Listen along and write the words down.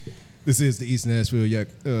This is the East Nashville Yacht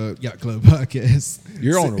Club podcast.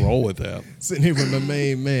 You're on a roll with that. Sitting here with my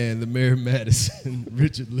main man, the Mayor of Madison,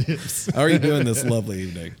 Richard Lips. How are you doing this lovely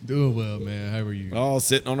evening? Doing well, man. How are you? Oh,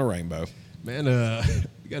 sitting on a rainbow. Man,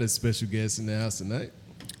 we got a special guest in the house tonight.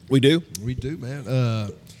 We do? We do,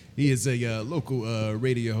 man. He is a local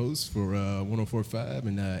radio host for 104.5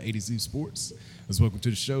 and AtoZ Sports. Let's welcome to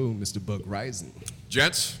the show, Mr. Buck Reising.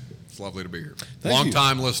 Gents, it's lovely to be here. Thank Long you.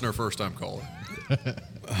 time listener, first time caller.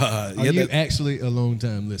 Are you actually a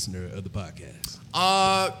long-time listener of the podcast?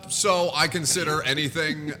 So I consider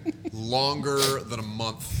anything longer than a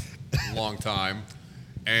month long time.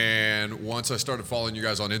 And once I started following you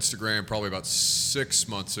guys on Instagram, probably about 6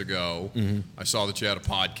 months ago, I saw that you had a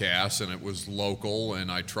podcast and it was local,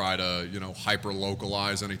 and I try to, hyper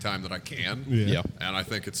localize anytime that I can. Yeah. And I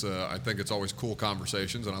think it's always cool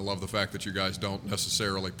conversations, and I love the fact that you guys don't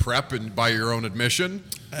necessarily prep and by your own admission.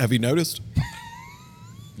 Have you noticed?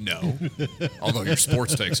 No. Although your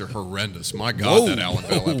sports takes are horrendous. My God, that Allen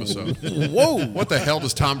Bell episode. Whoa. What the hell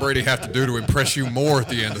does Tom Brady have to do to impress you more at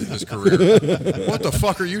the end of his career? What the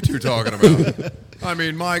fuck are you two talking about? I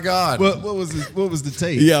mean, my God. What was the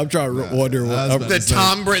take? Yeah, I'm trying to wonder what.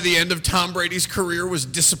 The end of Tom Brady's career was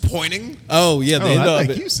disappointing? Oh, yeah, the end I of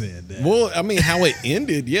think it. you said that. Well, I mean, how it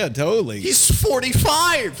ended, yeah, totally. He's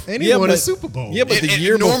 45. And he won a Super Bowl. Yeah, but the And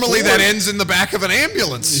year normally before, that ends in the back of an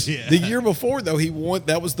ambulance. Yeah. the year before, though, he won.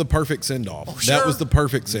 That was the perfect send-off. Oh, sure. That was the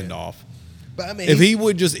perfect send-off. But I mean, If he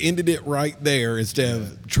would just ended it right there instead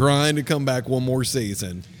of trying to come back one more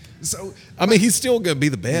season. so I mean, he's still going to be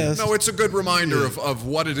the best. No, it's a good reminder of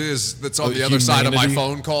what it is that's on Of the other side of my humanity.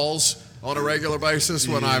 phone calls on a regular basis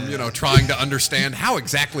when I'm, trying to understand how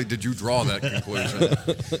exactly did you draw that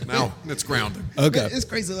conclusion. Now, it's grounding. Okay. it's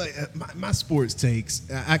crazy. Like my sports takes,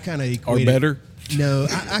 I kind of Are equate better? No,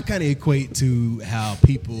 I kind of equate to how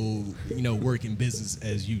people, work in business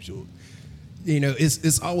as usual.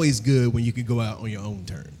 It's always good when you can go out on your own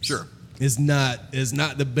terms. Sure. It's not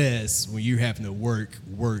the best when you're having to work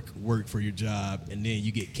for your job and then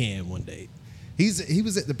you get canned one day. He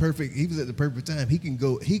was at the perfect time.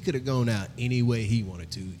 He could have gone out any way he wanted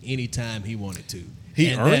to, anytime he wanted to. He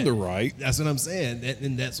And earned the right. That's what I'm saying.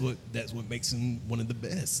 And that's what makes him one of the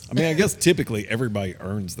best. I mean, I guess typically everybody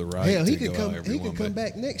earns the right. Hell, he to could go out come. every He could one, come but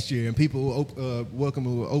back next year, and people will welcome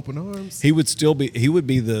him with open arms. He would still be. He would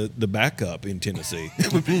be the backup in Tennessee.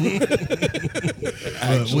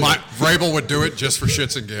 Vrabel would do it just for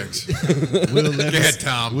shits and gigs. Will Levis, Go ahead,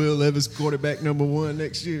 Tom. Will Levis, quarterback number 1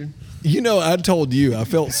 next year. I told you I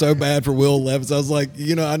felt so bad for Will Levis. I was like,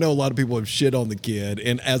 I know a lot of people have shit on the kid,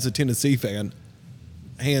 and as a Tennessee fan,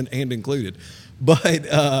 hand included, but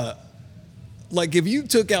if you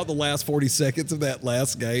took out the last 40 seconds of that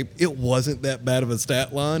last game, it wasn't that bad of a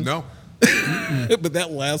stat line. No. But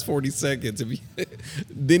that last 40 seconds,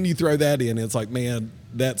 then you throw that in, it's like, man,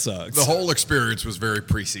 that sucks. The whole experience was very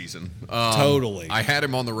preseason. Totally. I had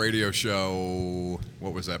him on the radio show,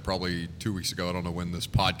 what was that, probably 2 weeks ago. I don't know when this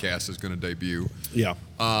podcast is going to debut. Yeah.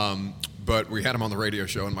 But we had him on the radio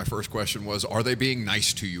show, and my first question was, are they being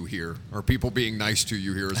nice to you here? Are people being nice to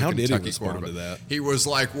you here as How a did he Kentucky respond quarterback? to that? He was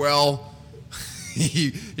like, well,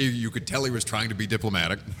 you could tell he was trying to be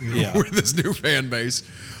diplomatic with his new fan base.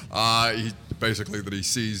 He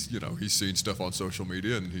sees, he's seen stuff on social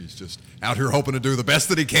media, and he's just out here hoping to do the best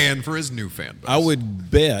that he can for his new fan base. I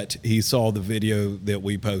would bet he saw the video that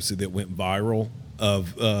we posted that went viral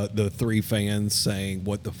of the 3 fans saying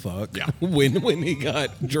 "What the fuck?" Yeah. when he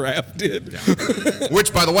got drafted. Yeah.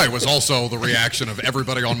 Which, by the way, was also the reaction of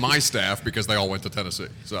everybody on my staff because they all went to Tennessee.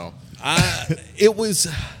 So It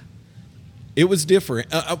was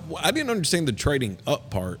different. I didn't understand the trading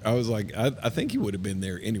up part. I was like, I think he would have been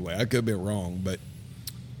there anyway. I could be wrong, but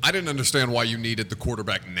I didn't understand why you needed the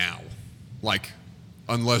quarterback now.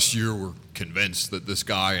 Unless you were convinced that this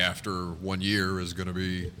guy after 1 year is going to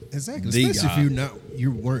be Exactly, The especially guy. if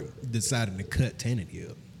you weren't deciding to cut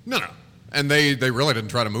Tannehill. no. And they really didn't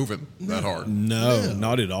try to move him that hard. no,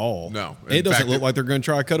 not at all. No. It In doesn't fact, look like they're going to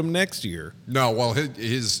try to cut him next year. No, well,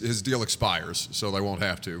 his deal expires, so they won't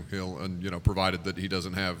have to. Provided that he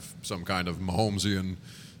doesn't have some kind of Mahomesian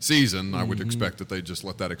season, I would expect that they just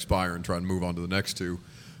let that expire and try and move on to the next two.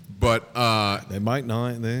 But They might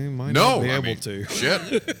not. They might no, not be I able mean, to.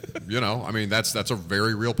 Shit, that's a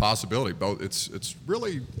very real possibility. Both it's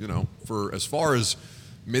really for as far as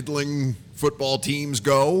middling football teams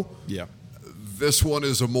go. Yeah. This one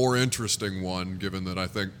is a more interesting one, given that I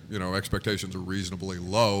think expectations are reasonably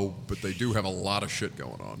low, but they do have a lot of shit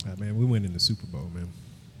going on. Man, we went in the Super Bowl, man.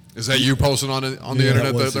 Is that you posting on the Yeah, internet that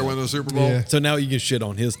that was they're it. winning the Super Bowl? Yeah. So now you can shit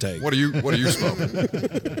on his take. What are you smoking?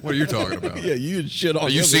 What are you talking about? Yeah, you can shit on.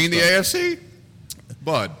 Have you his seen the stuff. AFC,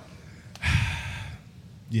 Bud?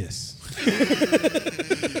 Yes.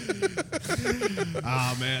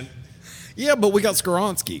 Oh man. Yeah, but we got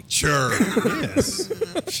Skoronski. Sure. Yes.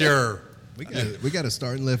 Sure. We got a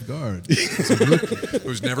starting left guard. It's a rookie.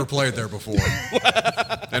 Who's never played there before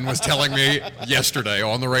and was telling me yesterday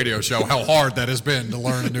on the radio show how hard that has been to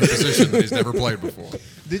learn a new position that he's never played before.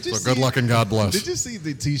 Good luck and God bless. Did you see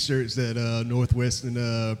the T-shirts that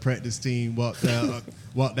Northwestern practice team walked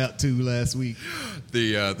out to last week?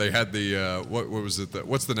 They had the what was it?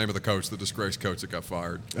 What's the name of the coach, the disgraced coach that got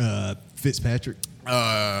fired? Fitzpatrick.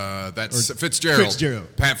 That's Fitzgerald.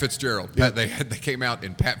 Fitzgerald. Pat Fitzgerald. Yep. They came out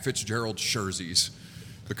in Pat Fitzgerald jerseys.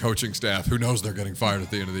 The coaching staff, who knows they're getting fired at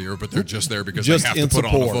the end of the year, but they're just there because Just they have in to put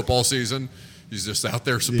on support. a football season. He's just out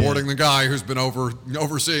there supporting the guy who's been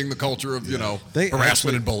overseeing the culture of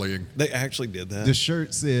harassment and bullying. They actually did that. The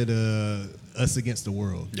shirt said "Us Against the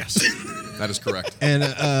World." Yes, that is correct. And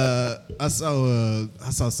I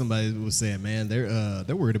saw somebody was saying, man,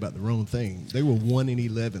 they're worried about the wrong thing. They were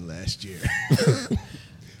 1-11 last year.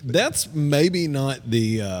 That's maybe not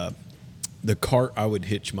the cart I would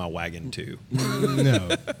hitch my wagon to.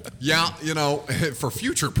 No. Yeah, for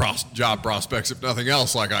future job prospects, if nothing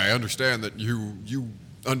else, like I understand that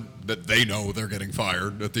that they know they're getting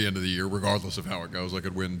fired at the end of the year, regardless of how it goes. They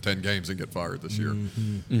could win 10 games and get fired this year.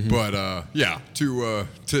 Mm-hmm. But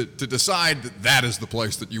to decide that is the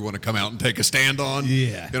place that you want to come out and take a stand on.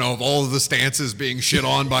 Yeah. Of all of the stances being shit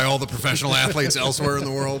on by all the professional athletes elsewhere in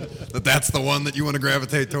the world, that's the one that you want to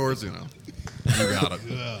gravitate towards. You got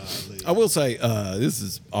it. I will say, this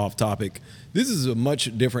is off topic. This is a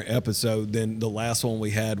much different episode than the last one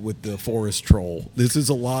we had with the forest troll. This is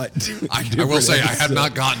a lot. I will say I had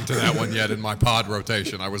not gotten to that one yet in my pod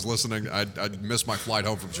rotation. I was listening. I missed my flight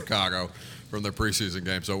home from Chicago from their preseason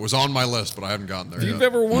game, so it was on my list, but I haven't gotten there If yet. you've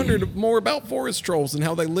ever wondered more about forest trolls and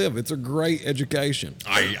how they live, it's a great education.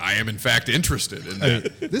 I am, in fact, interested in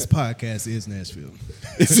that. This podcast is Nashville.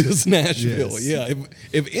 This is Nashville. Yes. Yeah.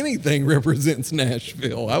 If anything represents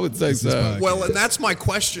Nashville, I would say This is so. podcast. Well, and that's my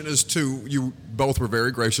question as to you both were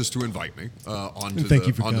very gracious to invite me onto Thank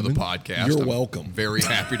you for the coming. podcast. You're I'm welcome. Very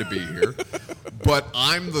happy to be here. But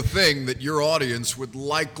I'm the thing that your audience would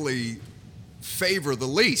likely favor the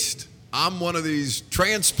least. I'm one of these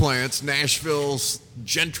transplants, Nashville's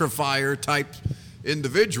gentrifier type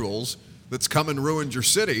individuals that's come and ruined your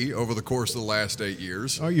city over the course of the last 8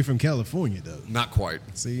 years. Are you from California, though? Not quite.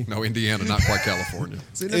 See? No, Indiana, not quite California.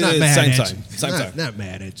 See, It they're not is mad same at same. you. Same Not- same. Not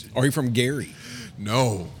mad at you. Are you from Gary?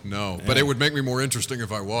 No. But it would make me more interesting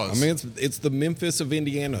if I was. I mean, it's the Memphis of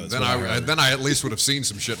Indiana. is then what heard. I at least would have seen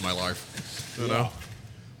some shit in my life, you know.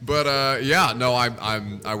 But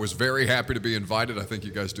I was very happy to be invited. I think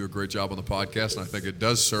you guys do a great job on the podcast, and I think it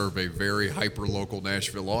does serve a very hyper local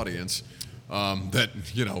Nashville audience that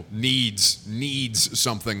needs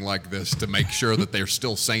something like this to make sure that they're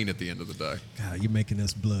still sane at the end of the day. God, you're making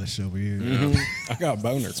us blush over here. I got a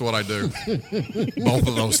boner. That's what I do. Both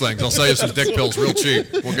of those things. I'll sell you some dick pills real cheap.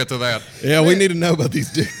 We'll get to that. Yeah, we need to know about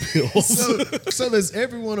these dick pills. So does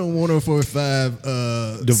everyone on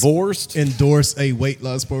 104.5 Divorced? endorse a weight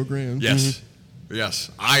loss program? Yes.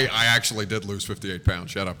 Yes. I actually did lose 58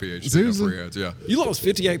 pounds. Shout out PhD. Seriously? No free ads. Yeah. You lost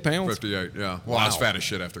 58 pounds? 58, yeah. Well, I was Wow. fat as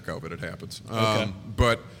shit after COVID. It happens. Okay.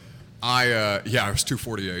 But I was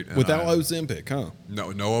 248. and Without I- Ozempic, huh? No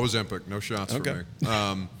Ozempic. No shots Okay. for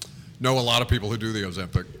me. Know a lot of people who do the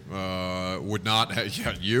Ozempic. Would not.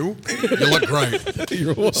 You look great.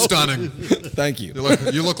 You're welcome. Stunning. Thank you.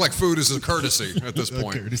 You look like food is a courtesy at this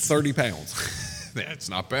point. It's 30 pounds. Yeah, it's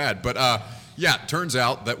not bad. But it turns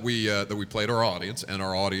out that we played our audience, and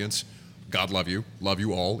our audience, God love you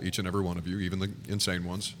all, each and every one of you, even the insane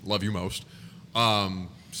ones, love you most.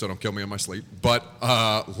 So don't kill me in my sleep. But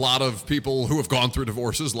a lot of people who have gone through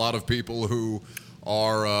divorces, a lot of people who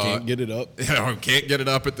are Can't get it up. can't get it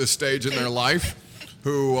up at this stage in their life,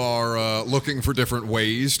 who are looking for different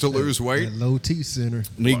ways to lose weight. That low T center.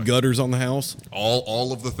 Need gutters on the house?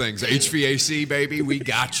 All of the things. HVAC, baby, we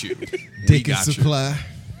got you. We Dick and got you. supply.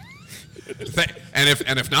 And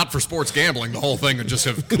if not for sports gambling, the whole thing would just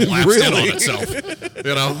have collapsed in on Really?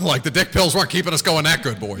 itself. Like the dick pills weren't keeping us going that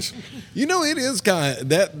good, boys. You know, it is kind of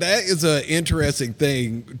that is an interesting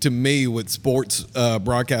thing to me with sports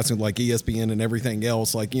broadcasting, like ESPN and everything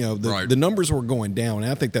else. Like, you know, Right. the numbers were going down.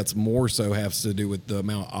 And I think that's more so has to do with the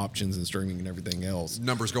amount of options and streaming and everything else.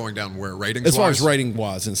 Numbers going down where? Ratings As far wise? as rating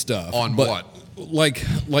wise and stuff. On But what?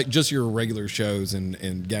 Like just your regular shows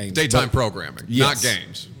and games. Daytime But- programming, Yes. not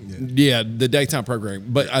games. Yeah, the daytime program.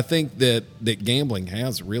 But I think that gambling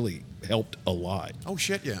has really helped a lot. Oh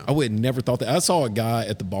shit, yeah. I would never thought that. I saw a guy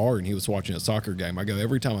at the bar and he was watching a soccer game. I go,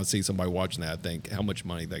 every time I see somebody watching that, I think how much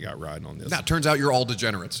money they got riding on this. Now, it turns out you're all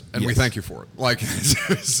degenerates, and we Yes. thank you for it. Like,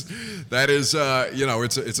 that is,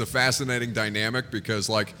 it's a fascinating dynamic because,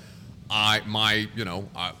 like,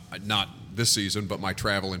 not this season, but my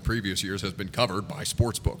travel in previous years has been covered by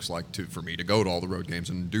sports books, like for me to go to all the road games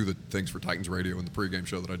and do the things for Titans Radio and the pregame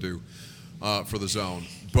show that I do for the Zone.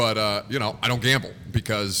 But, I don't gamble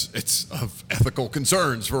because it's of ethical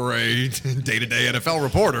concerns for a day-to-day NFL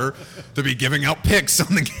reporter to be giving out picks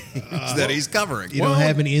on the games that he's covering. You don't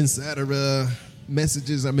have any insider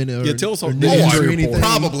messages? I mean, Yeah, tell us on news news or report. anything?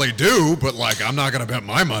 Probably do, but like I'm not going to bet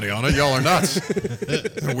my money on it. Y'all are nuts.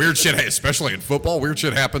 Weird shit, especially in football, weird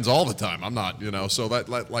shit happens all the time. I'm not, so that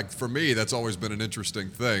like for me, that's always been an interesting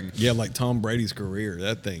thing. Yeah, like Tom Brady's career,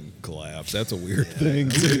 that thing collapsed. That's a weird thing.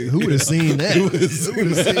 too. Who would have seen that? Who would've seen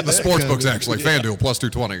The that sports coming? books actually, FanDuel plus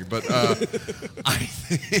 220. But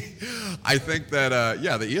I think that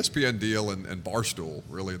the ESPN deal and Barstool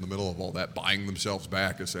really in the middle of all that, buying themselves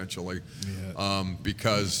back essentially,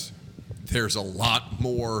 because there's a lot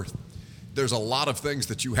of things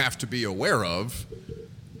that you have to be aware of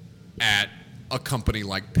at a company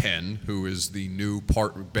like Penn, who is the new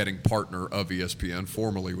betting partner of ESPN,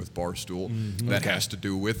 formerly with Barstool, that has to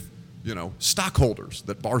do with, stockholders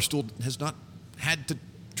that Barstool has not had to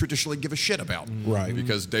traditionally give a shit about. Right.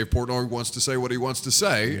 Because Dave Portnoy wants to say what he wants to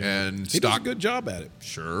say, and He does a good job at it.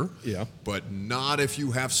 Sure. Yeah. But not if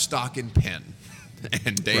you have stock in Penn.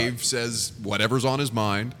 And Dave says whatever's on his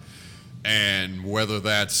mind, and whether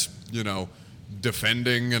that's,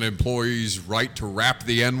 defending an employee's right to rap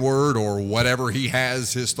the N-word or whatever he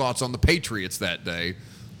has his thoughts on the Patriots that day,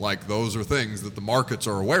 like those are things that the markets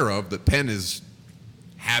are aware of that Penn is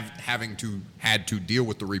had to deal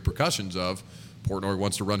with the repercussions of. Portnoy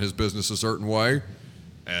wants to run his business a certain way,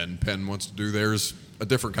 and Penn wants to do theirs a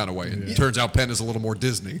different kind of way. And it turns out Penn is a little more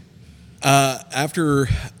Disney. After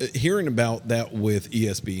hearing about that with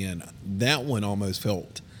ESPN, that one almost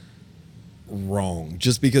felt wrong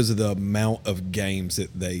just because of the amount of games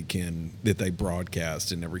that they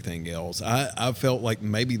broadcast and everything else. I felt like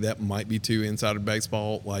maybe that might be too inside of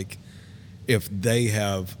baseball. Like if they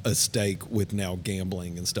have a stake with now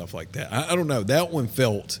gambling and stuff like that. I don't know. That one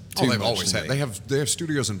felt too much They've always to had. me. They have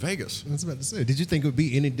studios in Vegas. I was about to say, did you think it would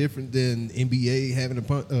be any different than NBA having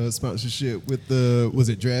a sponsorship with was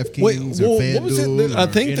it DraftKings Wait, or what was it FanDuel? that- I or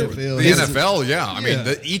think there- NFL? The NFL, yeah. I mean,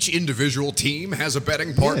 Yeah. each individual team has a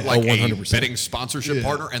betting partner, Yeah. like Oh, a 100%. betting sponsorship Yeah.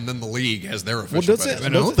 partner, and then the league has their official does it- betting.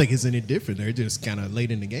 And I don't think it's any different. They're just kind of late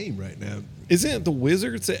in the game right now. Isn't it the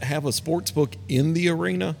Wizards that have a sports book in the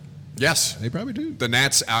arena? Yes. They probably do. The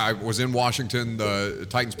Nats, I was in Washington. The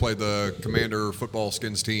Titans played the Commander football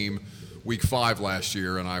skins team week 5 last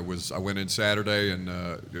year, and I went in Saturday and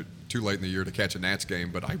too late in the year to catch a Nats game,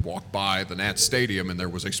 but I walked by the Nats stadium and there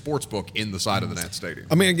was a sports book in the side of the Nats stadium.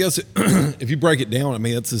 I mean, I guess if you break it down, I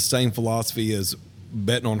mean, it's the same philosophy as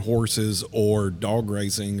betting on horses or dog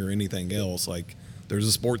racing or anything else. Like, there's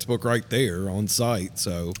a sports book right there on site.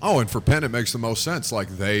 So, Oh, and for Penn, it makes the most sense. Like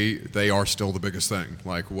they are still the biggest thing.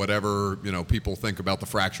 Like whatever people think about the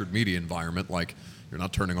fractured media environment. Like you're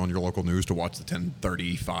not turning on your local news to watch the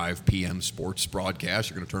 10:35 p.m. sports broadcast.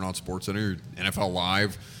 You're going to turn on SportsCenter, NFL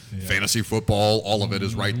Live, fantasy football. All of it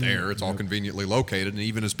is right there. It's all conveniently located. And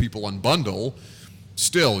even as people unbundle,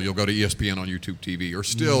 still you'll go to ESPN on YouTube TV, or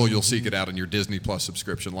still you'll seek it out in your Disney Plus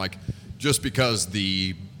subscription. Like just because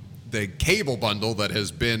the cable bundle that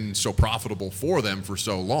has been so profitable for them for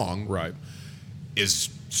so long right. is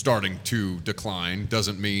starting to decline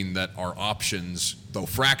doesn't mean that our options, though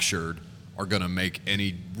fractured, are going to make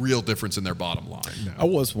any real difference in their bottom line. I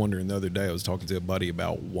was wondering the other day, I was talking to a buddy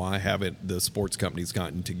about why haven't the sports companies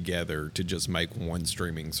gotten together to just make one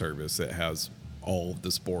streaming service that has all of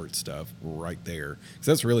the sports stuff right there? Because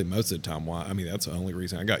that's really most of the time why. I mean, that's the only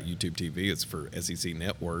reason I got YouTube TV. It's for SEC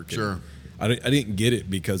Network. Sure. I didn't get it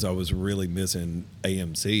because I was really missing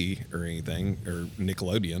AMC or anything or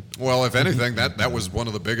Nickelodeon. Well, if anything, that was one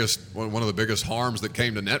of the biggest harms that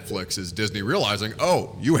came to Netflix is Disney realizing,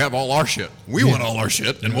 oh, you have all our shit. We want all our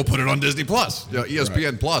shit, and we'll put it on Disney Plus.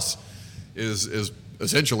 ESPN Plus is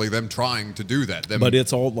essentially them trying to do that. But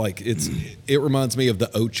it's all like it reminds me of the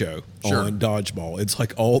Ocho Sure. on Dodgeball. It's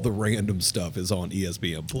like all the random stuff is on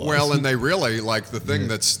ESPN Plus. Well, and they really like the thing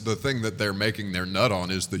that they're making their nut on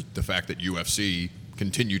is the fact that UFC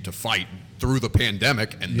continued to fight through the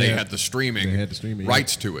pandemic, and they had the streaming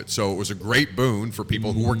rights to it. So it was a great boon for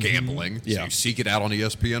people who were gambling. Yeah. So you seek it out on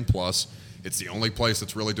ESPN Plus. It's the only place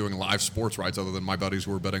that's really doing live sports rights, other than my buddies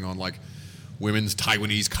who are betting on like women's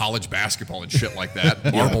Taiwanese college basketball and shit like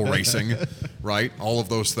that, marble racing, right? All of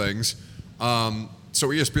those things. So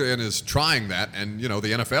ESPN is trying that, and the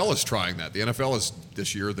NFL is trying that. The NFL is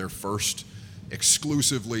this year their first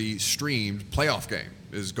exclusively streamed playoff game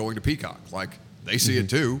is going to Peacock. Like they see it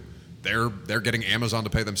too. They're getting Amazon to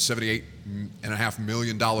pay them $78.5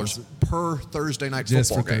 million per Thursday night Just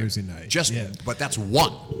football for game. Thursday night. But that's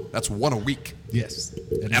one. That's one a week. Yes.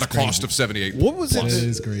 At a cost of $78. What was plus. it? That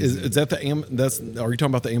is crazy. Is that the are you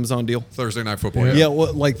talking about the Amazon deal? Thursday night football. Yeah,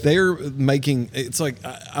 well, like they're making. It's like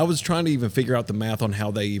I was trying to even figure out the math on how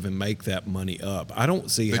they even make that money up. I don't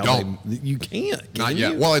see how you can't. Not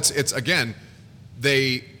yet. Well, it's again,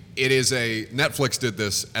 it is a Netflix did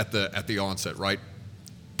this at the onset, right?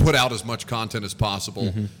 Put out as much content as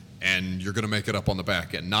possible, and you're going to make it up on the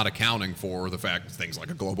back end, not accounting for the fact things like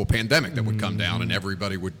a global pandemic that would come down and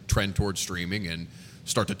everybody would trend towards streaming and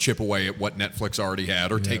start to chip away at what Netflix already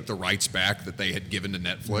had or take the rights back that they had given to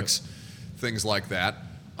Netflix, things like that.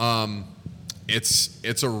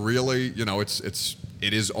 It's a really,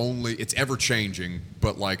 it's ever changing,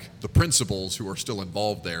 but like the principals who are still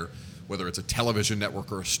involved there, whether it's a television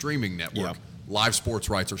network or a streaming network, live sports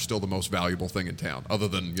rights are still the most valuable thing in town, other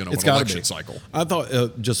than an election cycle. I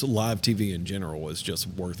thought just live TV in general was just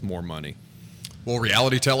worth more money. Well,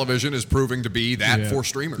 reality television is proving to be that for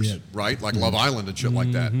streamers, right? Like Love Island and shit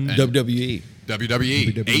like that. And WWE,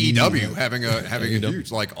 AEW having a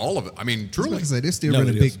huge, like all of it. I mean, truly. Like I said, they're still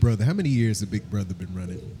running Big Brother. How many years has Big Brother been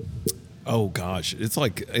running? Oh gosh, it's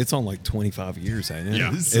on like 25 years, ain't it?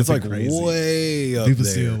 Yeah, it's like crazy. Way up People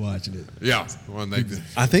there. still watching it. Yeah,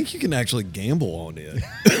 I think you can actually gamble on it,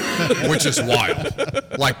 which is wild.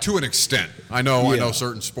 Like to an extent, I know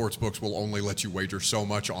certain sports books will only let you wager so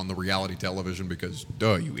much on the reality television because,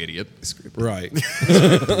 duh, you idiot. Right?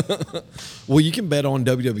 Well, you can bet on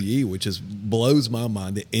WWE, which blows my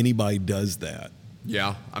mind that anybody does that.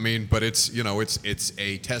 Yeah, I mean, but it's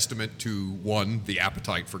a testament to one, the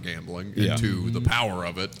appetite for gambling, and two, the power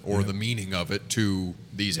of it or the meaning of it to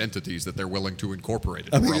these entities that they're willing to incorporate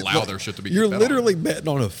it or allow their shit to be. You're literally betting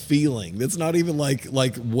on a feeling. That's not even like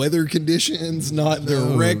weather conditions, not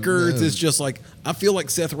their records. No. It's just like I feel like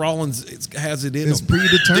Seth Rollins has it in him. It's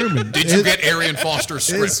predetermined. Did you get Arian Foster's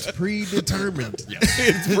script? It's predetermined. Yes.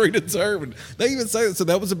 It's predetermined. They even say that. So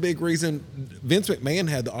that was a big reason Vince McMahon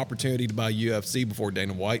had the opportunity to buy UFC before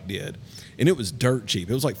Dana White did, and it was dirt cheap.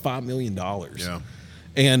 It was like $5 million. Yeah.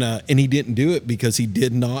 And he didn't do it because he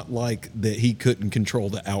did not like that he couldn't control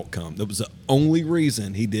the outcome. That was the only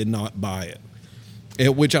reason he did not buy it.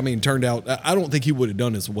 Which, I mean, turned out, I don't think he would have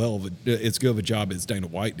done as good of a job as Dana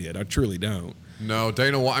White did. I truly don't. No,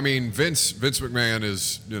 Dana White, I mean, Vince McMahon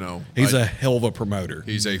is, he's a hell of a promoter.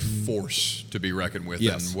 He's a force to be reckoned with.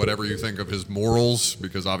 Yes. And whatever you think of his morals,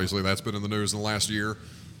 because obviously that's been in the news in the last year,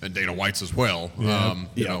 and Dana White's as well.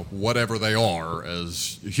 Whatever they are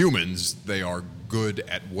as humans, they are good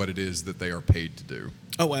at what it is that they are paid to do.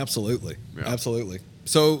 Oh, absolutely. Yeah. Absolutely.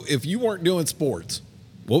 So if you weren't doing sports,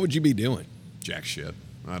 what would you be doing? Jack shit.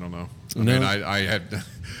 I don't know. I mean, I had,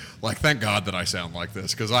 like, thank God that I sound like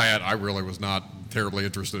this, because I really was not terribly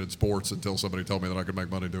interested in sports until somebody told me that I could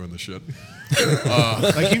make money doing this shit.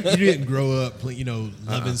 Like you didn't grow up,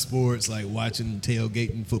 loving sports, like watching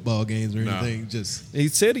tailgating football games or anything. Just he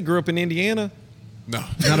said he grew up in Indiana. No,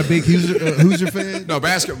 not a big Hoosier fan. No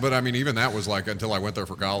basketball, but I mean, even that was like until I went there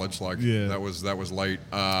for college. Like that was late.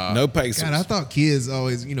 No Pacers. God, I thought kids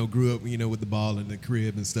always grew up with the ball in the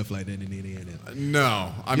crib and stuff like that in Indiana.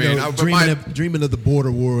 No, I mean, dreaming of the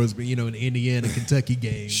border wars, but an Indiana Kentucky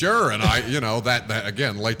game. Sure, and that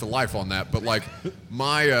again late to life on that. But like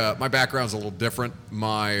my background's a little different.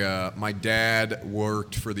 My dad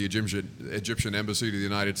worked for the Egyptian embassy to the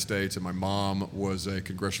United States, and my mom was a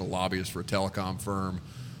congressional lobbyist for a telecom firm.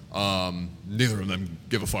 Neither of them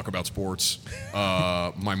give a fuck about sports.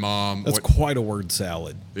 My mom. That's quite a word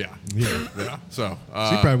salad. Yeah. So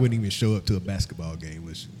she probably wouldn't even show up to a basketball game,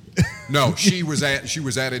 would she? No, she was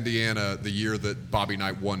at Indiana the year that Bobby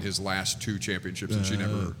Knight won his last 2 championships, and she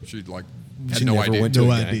had no idea. Went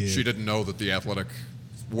to a game. She didn't know that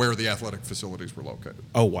where the athletic facilities were located.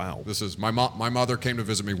 Oh wow! This is my mother came to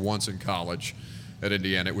visit me once in college at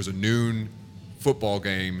Indiana. It was a noon football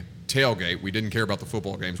game. Tailgate. We didn't care about the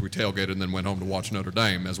football games. We tailgated and then went home to watch Notre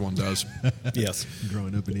Dame, as one does. Yes.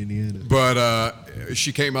 Growing up in Indiana. But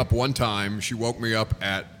she came up one time. She woke me up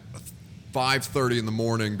at 5:30 in the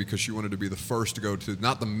morning because she wanted to be the first to go to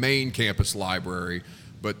not the main campus library,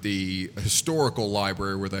 but the historical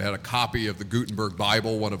library where they had a copy of the Gutenberg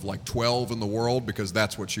Bible, one of like 12 in the world, because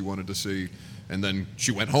that's what she wanted to see. And then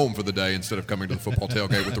she went home for the day instead of coming to the football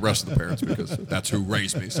tailgate with the rest of the parents, because that's who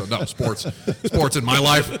raised me. So no, sports in my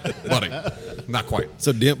life, buddy, not quite.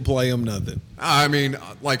 So didn't play them, nothing. I mean,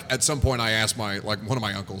 like at some point I asked one of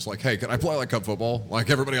my uncles, like, hey, can I play like Cub football? Like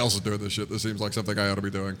everybody else is doing this shit. This seems like something I ought to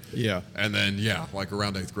be doing. Yeah. And then, like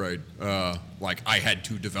around 8th grade, like I had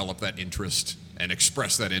to develop that interest and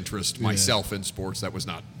express that interest myself in sports. That was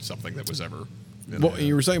not something that was ever. Well,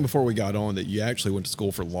 you were saying before we got on that you actually went to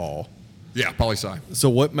school for law. Yeah, poli-sci. So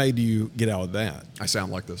what made you get out of that? I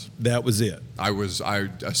sound like this. That was it. I was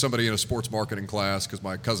somebody in a sports marketing class because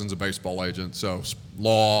my cousin's a baseball agent. So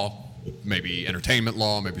law, maybe entertainment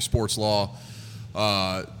law, maybe sports law.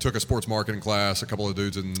 Took a sports marketing class. A couple of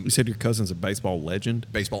dudes in You said your cousin's a baseball legend?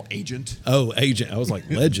 baseball agent. Oh, agent. I was like,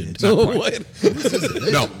 legend. Not quite.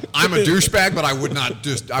 What? No, I'm a douchebag, but I would not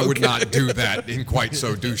do that in quite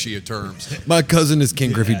so douchey of terms. My cousin is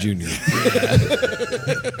Ken Griffey Jr.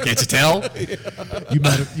 Can't you tell?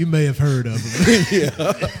 You may have heard of him.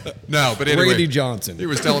 No, but anyway, Randy Johnson. He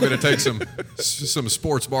was telling me to take some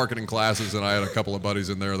sports marketing classes, and I had a couple of buddies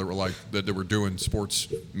in there that were like that were doing sports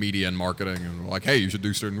media and marketing, and were like, "Hey, you should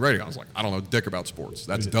do student radio." I was like, "I don't know dick about sports.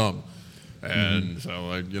 That's dumb." And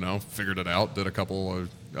so I, figured it out. Did a couple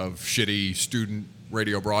of shitty student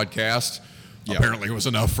radio broadcasts. Yeah. Apparently, it was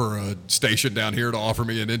enough for a station down here to offer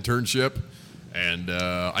me an internship. And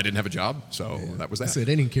I didn't have a job, so that was that. I said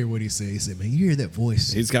they didn't care what he said. He said, "Man, you hear that voice?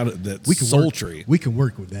 He's got that We can sultry. We can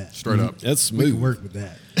work with that. Straight up. That's We smooth. can work with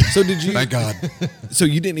that." So did you? Thank God. So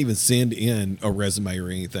you didn't even send in a resume or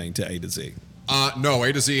anything to AtoZ? No,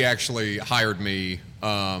 AtoZ actually hired me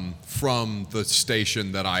from the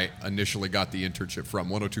station that I initially got the internship from,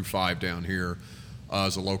 102.5 down here.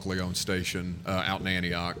 As a locally owned station out in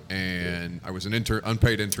Antioch, and I was an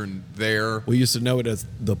unpaid intern there. We used to know it as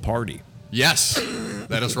the party. Yes,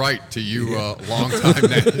 that is right. To you,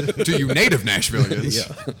 to you native Nashvilleians.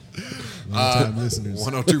 Yeah. Long-time listeners.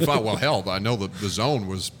 102.5. Well, hell, I know that the Zone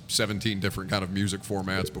was 17 different kind of music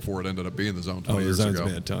formats before it ended up being the Zone 20 Oh, the years Zone's ago.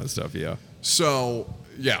 been a ton of stuff. Yeah. So,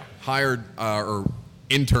 yeah, hired or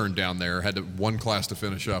interned down there. Had one class to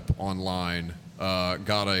finish up online.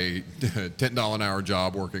 Got a $10 an hour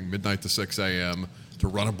job working midnight to 6 a.m. to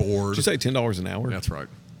run a board. Did you say $10 an hour? That's right.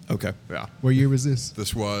 Okay. Yeah. What year was this?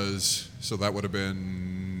 This was, so that would have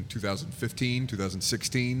been 2015,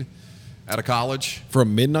 2016 out of college.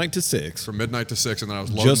 From midnight to 6. From midnight to 6, and then I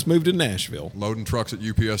was Just moved to Nashville. loading trucks at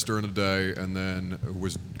UPS during the day, and then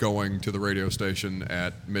was going to the radio station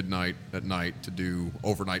at midnight at night to do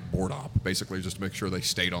overnight board op, basically just to make sure they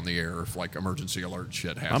stayed on the air if like emergency alert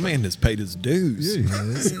shit My happened. man has paid his dues. Yeah, he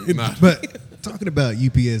has. Not- But talking about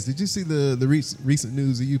UPS, did you see the recent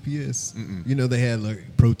news of UPS? You know, they had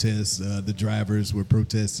like protests. The drivers were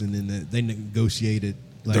protesting, and they negotiated.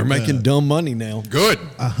 Like, They're making dumb money now. Good.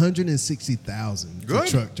 160,000 for Good.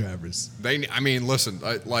 truck drivers. I mean, listen,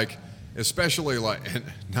 especially and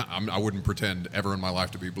I wouldn't pretend ever in my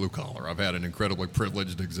life to be blue collar. I've had an incredibly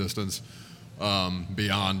privileged existence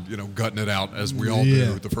beyond, gutting it out as we all Yeah.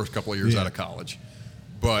 do the first couple of years Yeah. out of college.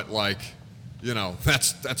 But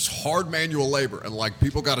that's hard manual labor, and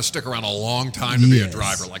people got to stick around a long time to be a Yes.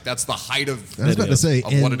 driver. Like that's the height of I was about to say,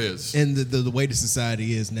 of what it is. And the way the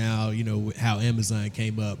society is now, how Amazon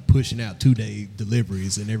came up pushing out 2-day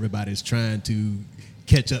deliveries, and everybody's trying to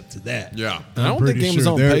catch up to that. Yeah. And I I'm don't think pretty sure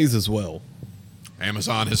Amazon they're- pays as well.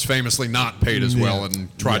 Amazon has famously not paid as well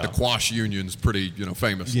and tried to Yeah. quash unions pretty,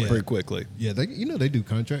 famously. Yeah. Pretty quickly. Yeah, they do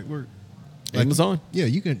contract work. Amazon? Yeah,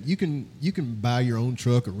 you can buy your own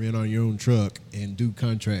truck or rent on your own truck and do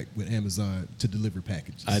contract with Amazon to deliver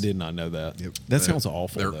packages. I did not know that. Yep. That sounds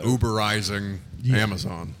awful. They're though. Uberizing Yeah.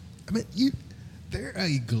 Amazon. I mean, they're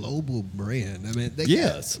a global brand. I mean,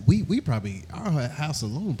 Yes. we probably, our house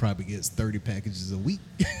alone probably gets 30 packages a week.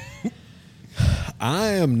 I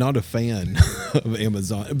am not a fan of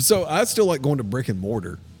Amazon. So I still like going to brick and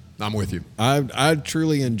mortar. I'm with you. I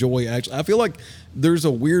truly enjoy actually. I feel like there's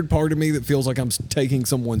a weird part of me that feels like I'm taking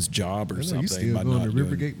someone's job or I know something. you still by going not to doing-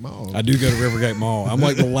 Rivergate Mall. I do go to Rivergate Mall. I'm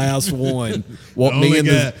like the last one. What Only me and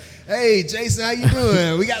guy. the Hey, Jason, how you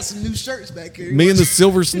doing? We got some new shirts back here. me and the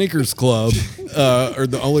Silver Sneakers Club are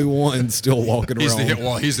the only ones still walking He's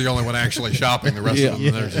around. he's the only one actually shopping. The rest Yeah. of them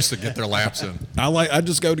are there just to get their laps in. I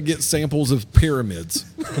just go to get samples of pyramids.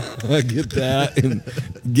 I get that and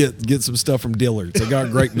get some stuff from Dillard's. They got a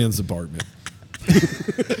great men's department.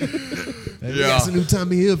 Hey, we Yeah. got some new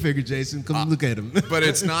Tommy Hilfiger, Jason. Come look at him. But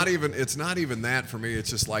it's not even that for me. It's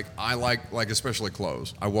just I like especially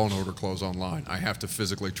clothes. I won't order clothes online. I have to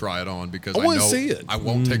physically try it on because I I wanna know see it. I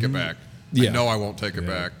won't take it back. Yeah. I know I won't take it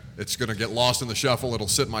back. It's going to get lost in the shuffle. It'll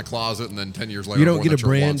sit in my closet, and then 10 years later, You don't I get won't a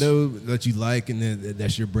brand once. though that you like, and then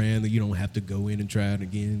that's your brand that you don't have to go in and try it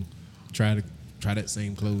again. Try that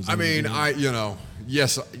same clothes. I over mean, again.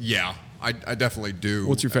 yes, yeah, I definitely do.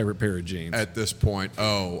 What's your favorite pair of jeans? At this point?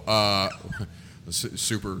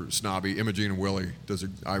 Super snobby. Imogene and Willie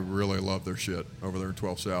I really love their shit over there in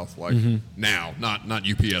 12 South. Like now, not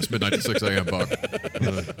UPS midnight to 6 a.m. Buck.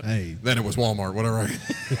 Hey, Then it was Walmart. Whatever.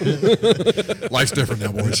 Life's different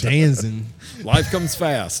now, boys. dancing. Life comes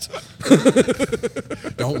fast.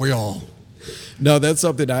 Don't we all? No, that's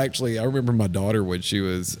something I remember my daughter when she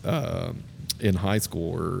was in high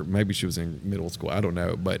school, or maybe she was in middle school. I don't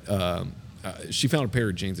know. But she found a pair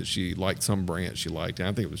of jeans that she liked, some brand she liked. And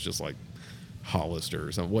I think it was just like Hollister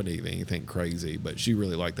or something. Wasn't even anything crazy, but she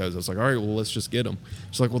really liked those. I was like, all right, well, let's just get them.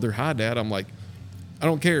 She's like, well, they're high, Dad. I'm like, I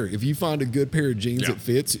don't care. If you find a good pair of jeans that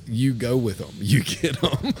fits, you go with them. You get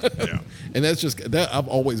them. Yeah. And that's just that. I've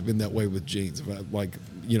always been that way with jeans. If I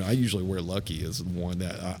I usually wear Lucky as the one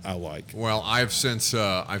that I like. Well, I've since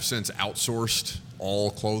outsourced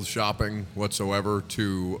all clothes shopping whatsoever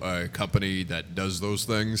to a company that does those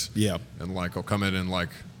things. Yeah. And like, I'll come in and like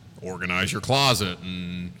organize your closet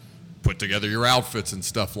and put together your outfits and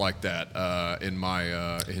stuff like that. In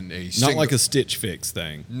a Not like a Stitch Fix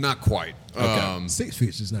thing. Not quite. Okay. Six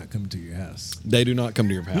Fix is not coming to your house. They do not come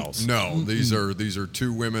to your house. No, these are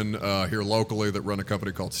two women here locally that run a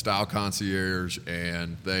company called Style Concierge,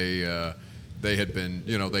 and they had been,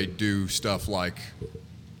 they do stuff like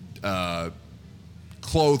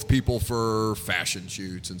clothe people for fashion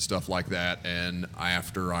shoots and stuff like that. And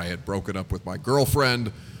after I had broken up with my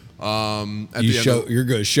girlfriend, You're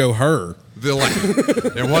going to show her.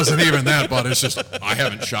 It wasn't even that, but it's just I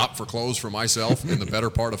haven't shopped for clothes for myself in the better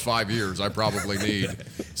part of 5 years. I probably need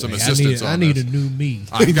some assistance I on need this. a new me.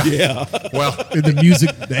 Yeah. Well,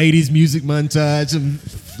 The 80s music montage, I'm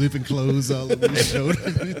flipping clothes all over the shoulder.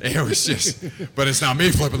 it was just, but it's not me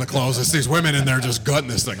flipping the clothes. It's these women in there just gutting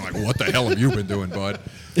this thing. Like, what the hell have you been doing, bud?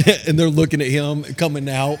 And they're looking at him coming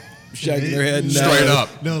out, shaking their head. Straight no.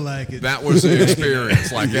 up. Don't like it. That was the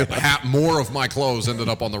experience. Like, more of my clothes ended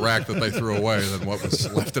up on the rack that they threw away than what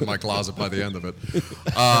was left in my closet by the end of it.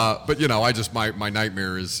 But I just my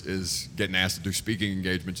nightmare is getting asked to do speaking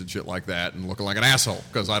engagements and shit like that, and looking like an asshole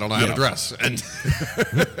because I don't know how to dress. And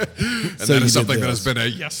So that you is something did that has this.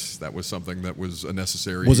 been that was something that was a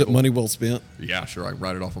necessary. Was it evil. money well spent? Yeah, sure. I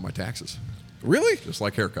write it off on my taxes, Really? just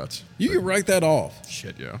like haircuts. You can write that off.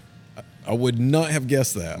 Shit, yeah. I would not have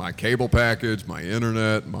guessed that. My cable package, my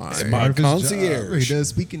internet, my My Part of his concierge. job. He does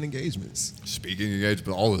speaking engagements. speaking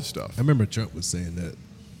engagement, all this stuff. I remember Trump was saying that.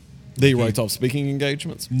 He writes off speaking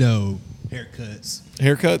engagements? No, haircuts,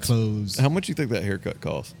 Haircuts? clothes. How much do you think that haircut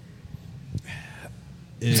costs?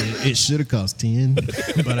 It should have cost 10,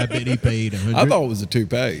 but I bet he paid 100. I thought it was a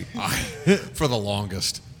toupee. For the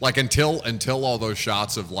longest, like until all those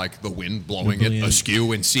shots of like the wind blowing it Blowing.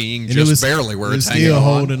 askew and seeing And it just was- barely where it it's was hanging still on.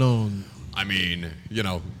 holding on. I mean,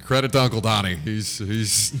 credit to Uncle Donnie.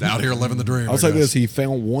 He's out here living the dream. I'll I say this: guess. he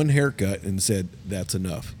found one haircut and said, "That's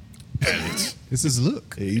enough." This is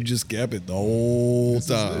look. He just kept it the whole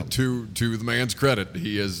time. To the man's credit,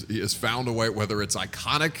 he has found a way. Whether it's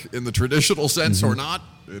iconic in the traditional sense or not,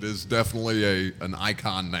 it is definitely an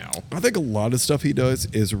icon now. I think a lot of stuff he does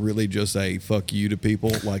is really just a fuck you to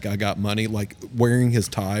people. Like, I got money. Like wearing his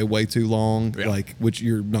tie way too long, Yeah. like which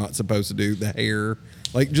you're not supposed to do. The hair,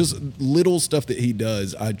 like just little stuff that he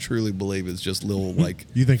does. I truly believe is just little like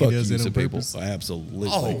You think he fuck does yous that on to people. purpose? Absolutely.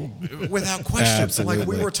 Oh, without question. Like Absolutely.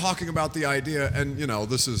 we were talking about the idea, and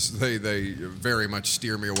this is they very much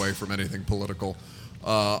steer me away from anything political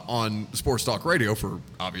on sports talk radio for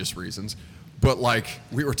obvious reasons. But like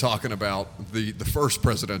we were talking about the first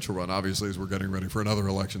presidential run, obviously, as we're getting ready for another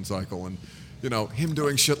election cycle, and him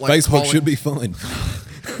doing shit like Facebook calling, should be fun.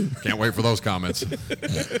 Can't wait for those comments.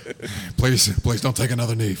 Please don't take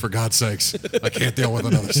another knee, for God's sakes. I can't deal with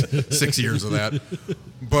another 6 years of that.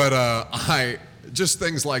 But I just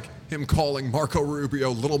things like him calling Marco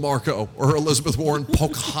Rubio Little Marco or Elizabeth Warren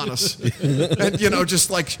Pocahontas, and just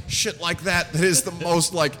like shit like that. That is the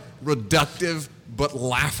most like reductive but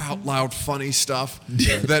laugh out loud funny stuff.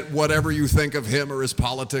 That whatever you think of him or his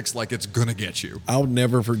politics, like it's gonna get you. I'll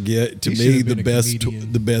never forget. To He me, should've the been a best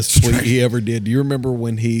comedian. the best tweet he ever did. Do you remember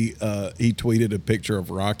when he tweeted a picture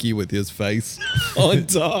of Rocky with his face on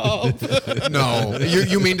top? No,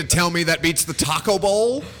 you mean to tell me that beats the Taco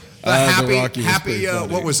Bowl? The The Rocky was happy. pretty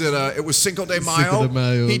funny. What was it? It was Cinco de Mayo. Cinco de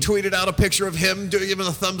Mayo. He tweeted out a picture of him giving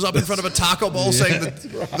a thumbs up in front of a taco bowl, saying that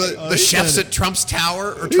the chefs at Trump's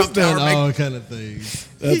Tower or He's Trump Tower done make. all kind of things.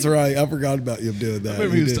 That's right. I forgot about him doing that. I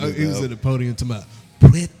remember he was did it, he was though. at the podium talking about,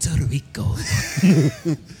 Puerto Rico.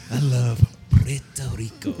 I love Puerto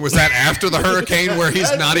Rico. Was that after the hurricane where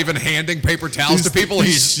he's not even handing paper towels to people?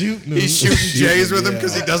 He's shooting Jays with them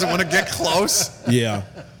because he doesn't want to get close? Yeah.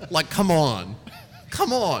 Like, come on.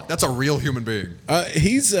 Come on. That's a real human being.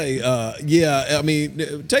 He's a, yeah, I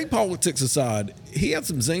mean, take politics aside, he had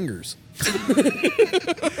some zingers.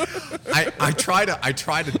 I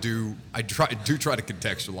do try to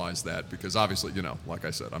contextualize that because obviously, you know, like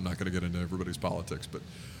I said, I'm not going to get into everybody's politics, but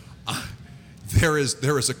there is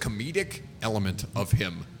a comedic element of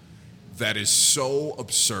him that is so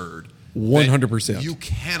absurd. 100%. You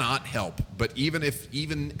cannot help, but even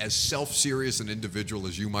as self-serious an individual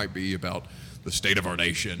as you might be about the state of our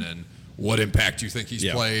nation and what impact you think he's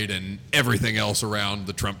played and everything else around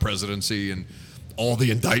the Trump presidency and all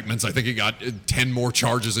the indictments. I think he got 10 more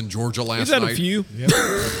charges in Georgia last night. He's had a few. Yep.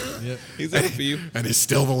 He's had a few. And he's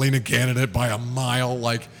still the leading candidate by a mile.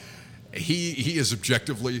 Like, he is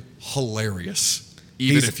objectively hilarious.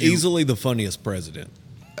 He's easily the funniest president.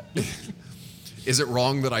 Is it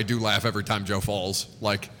wrong that I do laugh every time Joe falls?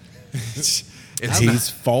 Like, he's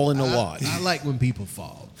fallen a lot. I like when people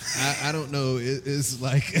fall. I don't know. It's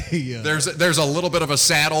like there's a little bit of a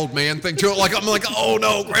sad old man thing to it. Like, I'm like, oh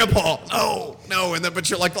no, Grandpa, no, and then but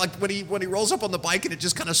you're like when he rolls up on the bike and it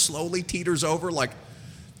just kind of slowly teeters over, like.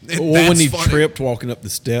 When he tripped walking up the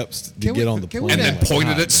steps to get on the plane, and then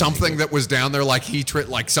pointed at something that was down there, like he tripped,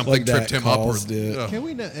 like something tripped him upward. Can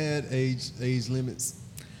we not add age limits?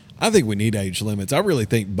 I think we need age limits. I really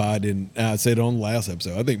think Biden. I said on the last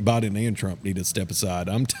episode. I think Biden and Trump need to step aside.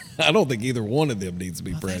 I don't think either one of them needs to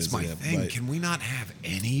be president. That's my thing. Can we not have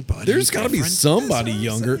anybody? There's got to be somebody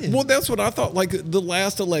younger. Well, that's what I thought. Like the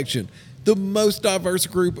last election, the most diverse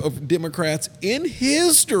group of Democrats in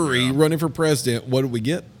history running for president. What did we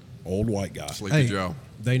get? Old white guy. Sleepy Joe.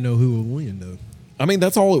 They know who will win though. I mean,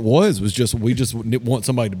 that's all it was just we just want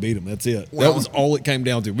somebody to beat him. That's it. That was all it came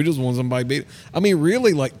down to. We just want somebody to beat him. I mean,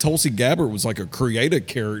 really, like Tulsi Gabbard was like a creative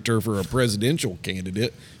character for a presidential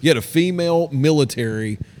candidate. You had a female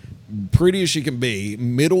military, pretty as she can be,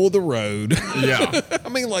 middle of the road. Yeah. I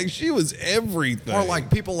mean, like she was everything. Or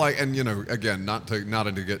like people like, and you know, again, not to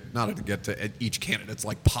get to each candidate's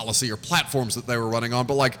like policy or platforms that they were running on,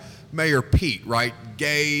 but like Mayor Pete, right?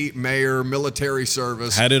 Gay mayor, military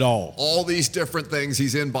service, had it all. All these different things.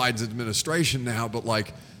 He's in Biden's administration now, but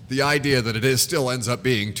like the idea that it still ends up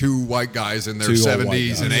being two white guys in their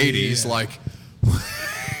 70s and 80s, like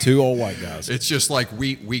two old white guys. It's just like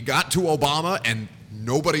we got to Obama and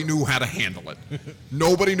nobody knew how to handle it.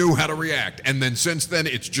 Nobody knew how to react. And then since then,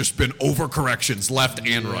 it's just been overcorrections left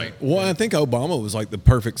and right. Well, I think Obama was like the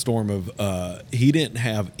perfect storm of he didn't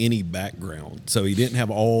have any background. So he didn't have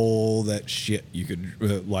all that shit you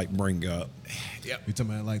could like bring up. Yep. You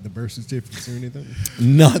talking about like the birth certificates or anything?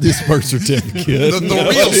 Not this birth certificate. the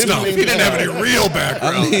real stuff. He didn't have any real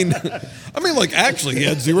background. I mean, like actually, he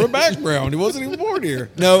had zero background. He wasn't even born here.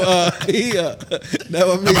 No, no. I mean,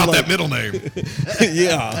 about like, that middle name?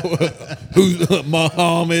 Yeah,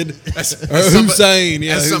 Muhammad or Hussein?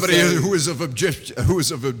 Yeah, as somebody who is of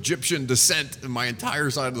Egyptian descent, in my entire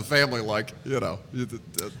side of the family, like you know,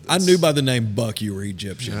 I knew by the name Buck you were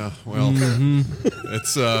Egyptian. Yeah, well,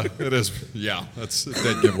 it is. Yeah, that's a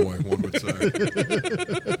dead giveaway, one would say.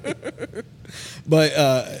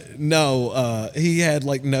 But no, he had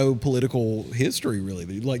like no political history really.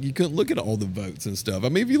 Like you couldn't look at all the votes and stuff. I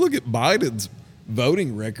mean, if you look at Biden's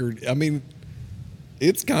voting record, I mean,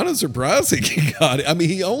 it's kind of surprising he got it. I mean,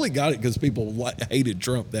 he only got it because people hated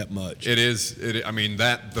Trump that much. It is. I mean,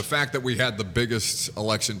 the fact that we had the biggest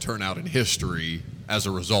election turnout in history as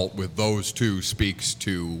a result with those two speaks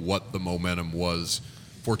to what the momentum was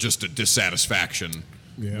for just a dissatisfaction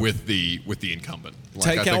with the incumbent.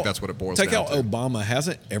 Like, I think that's what it boils down to. Take out Obama.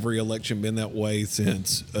 Hasn't every election been that way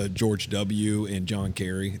since George W. and John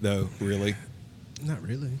Kerry, though, really? Not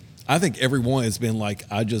really. I think every one has been like,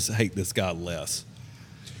 I just hate this guy less.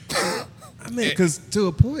 I mean, because to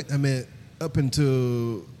a point, I mean, up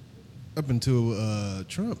until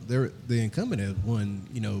Trump, the incumbent had won,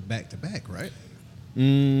 back to back, right?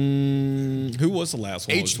 Who was the last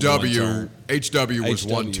one? HW was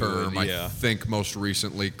one term. I think most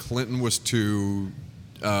recently Clinton was two.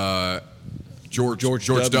 George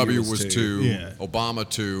W was two. Yeah. Obama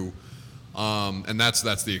two. And that's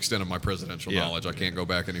the extent of my presidential knowledge. I can't go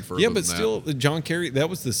back any further. Yeah, but than still, that. John Kerry, that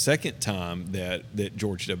was the second time that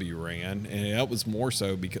George W. ran, and that was more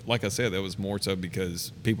so because, like I said, that was more so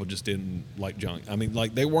because people just didn't like John. I mean,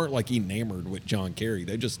 like they weren't like enamored with John Kerry;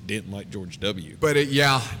 they just didn't like George W. But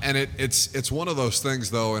it's one of those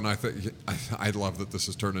things, though, and I love that this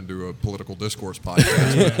has turned into a political discourse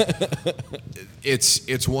podcast.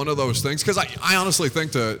 It's one of those things because I honestly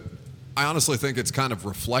think it's kind of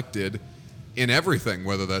reflected in everything,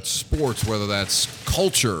 whether that's sports, whether that's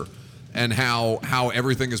culture, and how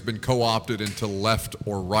everything has been co-opted into left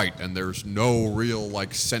or right, and there's no real like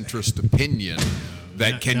centrist opinion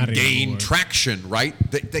that can gain traction, right?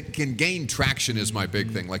 That can gain traction is my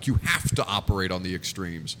big thing. Like you have to operate on the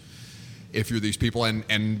extremes if you're these people,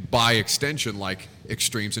 and by extension, like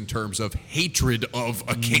extremes in terms of hatred of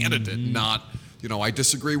a candidate, not. I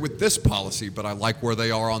disagree with this policy, but I like where they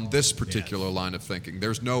are on this particular line of thinking.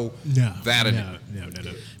 There's no. No,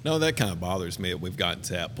 that kind of bothers me that we've gotten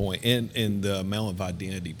to that point. And the amount of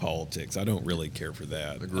identity politics, I don't really care for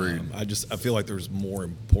that. Agreed. I feel like there's more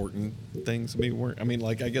important things to be worried. I mean,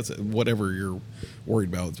 like I guess whatever you're worried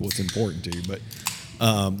about is what's important to you. But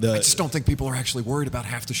I just don't think people are actually worried about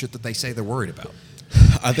half the shit that they say they're worried about.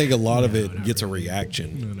 I think a lot of it gets a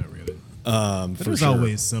reaction. No, not really. But there's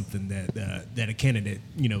always something that a candidate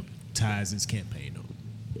ties his campaign on,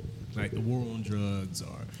 like the war on drugs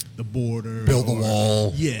or the border, build the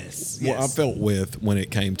wall. Yes. Well, I felt when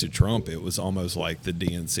it came to Trump, it was almost like the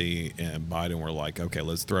DNC and Biden were like, okay,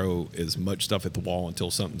 let's throw as much stuff at the wall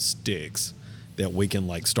until something sticks that we can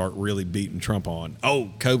like start really beating Trump on.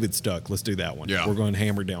 Oh, COVID stuck. Let's do that one. Yeah. We're going to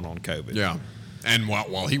hammer down on COVID. Yeah, and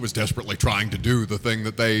while he was desperately trying to do the thing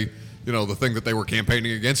that they. The thing that they were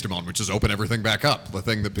campaigning against him on, which is open everything back up. The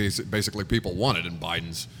thing that basically people wanted, and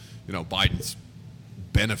Biden's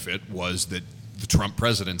benefit was that the Trump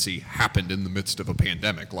presidency happened in the midst of a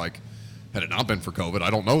pandemic. Like, had it not been for COVID, I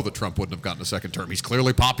don't know that Trump wouldn't have gotten a second term. He's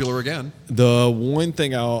clearly popular again. The one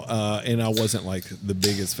thing and I wasn't like the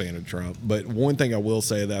biggest fan of Trump, but one thing I will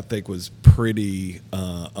say that I think was pretty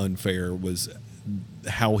unfair was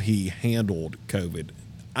how he handled COVID.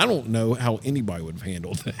 I don't know how anybody would have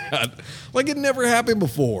handled that. Like it never happened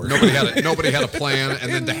before. Nobody had a plan, and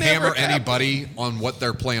then to hammer anybody on what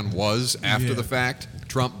their plan was after the fact.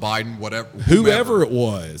 Trump, Biden, whoever it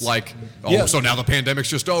was. Like, so now the pandemic's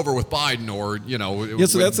just over with Biden, or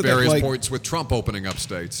so that's various points with Trump opening up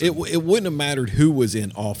states. It wouldn't have mattered who was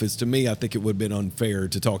in office. To me, I think it would have been unfair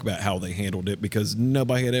to talk about how they handled it because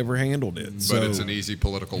nobody had ever handled it. But it's an easy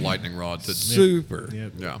political lightning rod to super.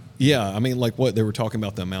 Yep. Yeah. I mean, like what they were talking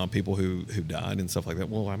about the amount of people who died and stuff like that.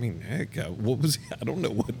 Well, I mean, heck, what was? I don't know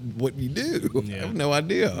what you do. I have no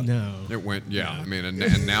idea. No, it went. Yeah, I mean,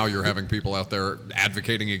 and now you're having people out there advocating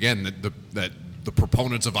again that the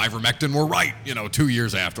proponents of ivermectin were right. 2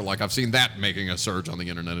 years after, like I've seen that making a surge on the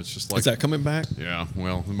internet. It's just like, is that coming back? Yeah,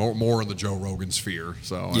 well, more in the Joe Rogan sphere.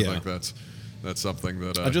 So I think that's something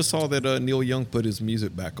that I just saw that Neil Young put his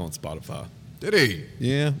music back on Spotify. Did he?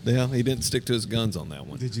 Yeah, he didn't stick to his guns on that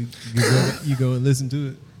one. Did you go and listen to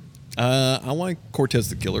it? I like Cortez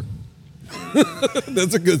the Killer.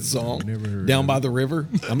 That's a good song. Never heard Down of by it. the River.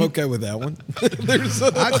 I'm okay with that one.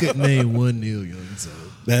 I could name one Neil Young song.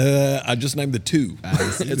 I just named the two.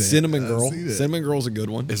 It's Cinnamon Girl. Cinnamon Girl's a good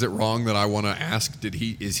one. Is it wrong that I want to ask?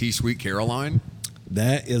 Is he Sweet Caroline?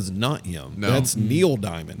 That is not him. No. That's Neil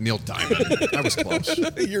Diamond. Neil Diamond. That was close.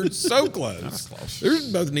 You're so close. That was close.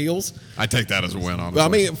 There's both Neils. I take that as a win, honestly. I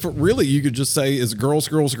mean, really, you could just say it's girls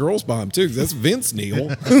by him too. 'Cause that's Vince Neil.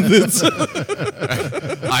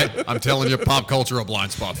 I'm telling you, pop culture a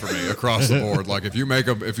blind spot for me across the board. Like if you make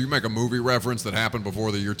a movie reference that happened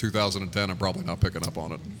before the year 2010, I'm probably not picking up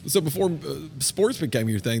on it. So before sports became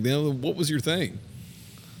your thing, then what was your thing?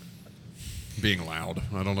 Being loud.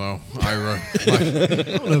 I don't know. I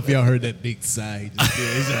don't know if y'all heard that big sigh.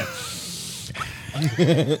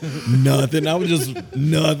 Nothing. I was just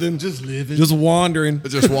nothing. Just living. Just wandering.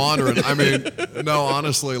 Just wandering. I mean, no,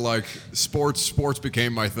 honestly, like sports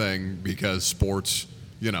became my thing because sports,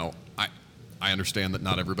 I understand that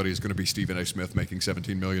not everybody is going to be Stephen A. Smith making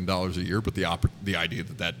 $17 million a year, but the idea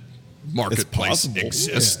that marketplace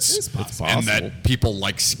exists, it's possible. and that people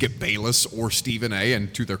like Skip Bayless or Stephen A.,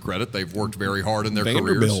 and to their credit, they've worked very hard in their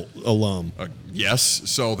Vanderbilt careers. alum. Yes,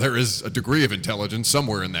 so there is a degree of intelligence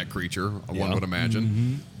somewhere in that creature, one would imagine.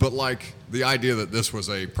 Mm-hmm. But like the idea that this was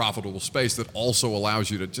a profitable space that also allows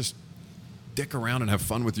you to just dick around and have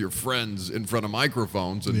fun with your friends in front of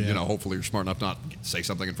microphones, and hopefully you're smart enough not to say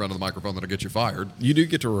something in front of the microphone that'll get you fired. You do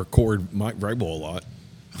get to record Mike Vrabel a lot.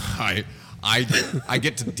 I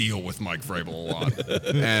get to deal with Mike Vrabel a lot,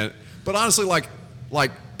 but honestly,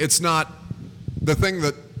 like it's not the thing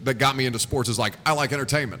that got me into sports is like I like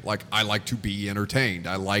entertainment. Like I like to be entertained.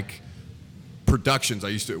 I like productions.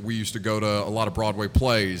 We used to go to a lot of Broadway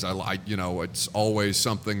plays. It's always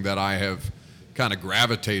something that I have kind of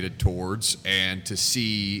gravitated towards, and to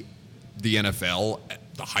see the NFL at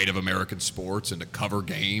the height of American sports and to cover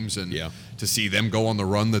games and to see them go on the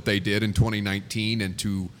run that they did in 2019 and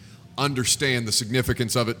to understand the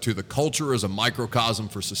significance of it to the culture as a microcosm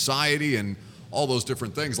for society and all those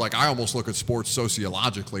different things. Like I almost look at sports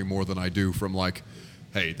sociologically more than I do from like,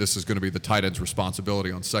 hey, this is going to be the tight end's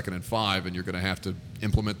responsibility on 2nd and 5, and you're going to have to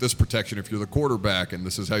implement this protection if you're the quarterback, and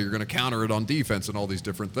this is how you're going to counter it on defense and all these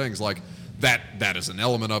different things. Like that is an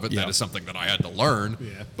element of it. That is something that I had to learn.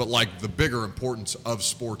 Yeah. But like the bigger importance of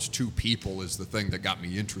sports to people is the thing that got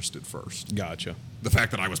me interested first. Gotcha. The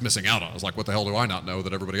fact that I was missing out on it. I was like, what the hell do I not know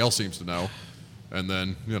that everybody else seems to know? And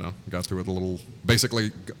then, got through it a little.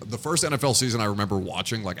 Basically, the first NFL season I remember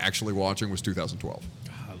watching, like actually watching, was 2012.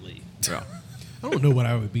 Golly. Yeah. I don't know what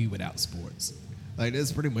I would be without sports. Like,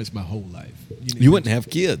 that's pretty much my whole life. You wouldn't have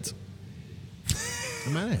kids. I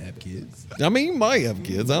might have kids. I mean, you might have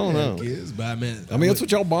kids. I don't know. Kids, but I mean, that's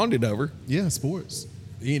what y'all bonded over. Yeah, sports.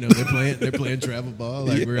 They're playing travel ball.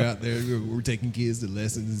 Like we're out there, we're taking kids to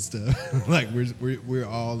lessons and stuff. Like we're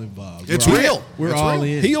all involved. It's real. We're all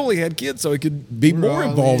in. He only had kids so he could be more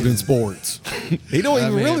involved in sports. He don't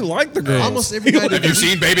even really like the girls. Almost every night. Have you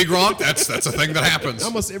seen Baby Gronk? That's a thing that happens.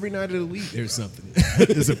 Almost every night of the week, there's something.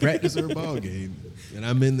 There's a practice or a ball game, and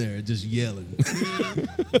I'm in there just yelling.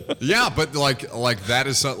 Yeah, but like that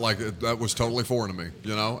is like that was totally foreign to me,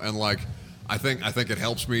 and like. I think it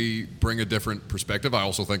helps me bring a different perspective. I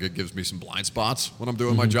also think it gives me some blind spots when I'm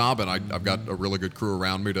doing my job, and I've got a really good crew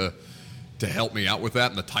around me to help me out with that.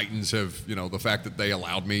 And the Titans have, the fact that they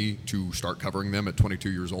allowed me to start covering them at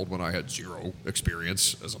 22 years old when I had zero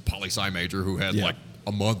experience as a poli-sci major who had like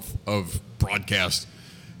a month of broadcast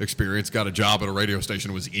experience, got a job at a radio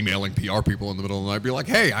station, was emailing PR people in the middle of the night, be like,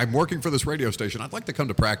 hey, I'm working for this radio station. I'd like to come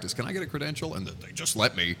to practice. Can I get a credential? And they just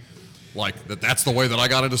let me. Like that's the way that I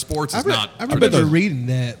got into sports. I remember reading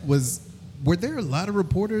that. Were there a lot of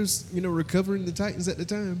reporters, recovering the Titans at the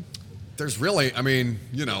time? There's really,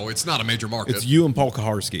 it's not a major market. It's you and Paul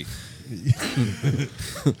Kaharski.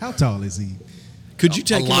 How tall is he? Could you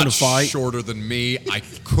take him in a fight? Shorter than me. I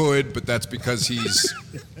could, but that's because he's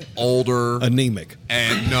older, anemic.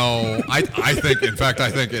 And no, I think,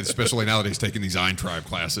 especially now that he's taking these Eintraib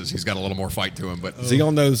classes, he's got a little more fight to him. But is he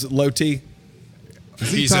on those low T?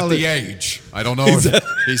 He's at the age. I don't know if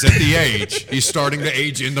he's at the age. He's starting to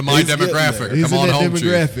age into my demographic. He's Come on home,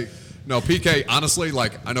 demographic. Chief. No, PK, honestly,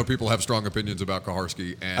 I know people have strong opinions about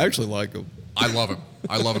Kaharski. And I actually like him. I love him.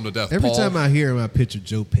 I love him to death. Every Paul, time I hear him, I picture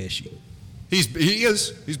Joe Pesci. He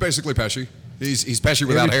is. He's basically Pesci. He's Pesci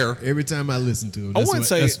without hair. Every time I listen to him,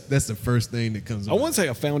 that's the first thing that comes up. I wouldn't say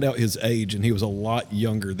I found out his age, and he was a lot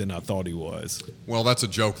younger than I thought he was. Well, that's a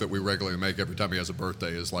joke that we regularly make every time he has a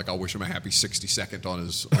birthday. Is like, I'll wish him a happy 62nd on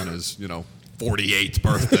his 48th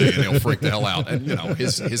birthday, and he'll freak the hell out. And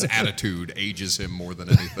his attitude ages him more than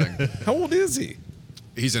anything. How old is he?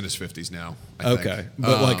 He's in his 50s now. I think.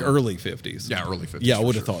 But like early 50s. Yeah, early 50s. Yeah, I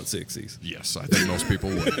would have thought 60s. Yes, I think most people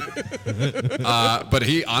would. But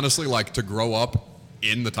he honestly, to grow up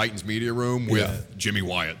in the Titans media room with Jimmy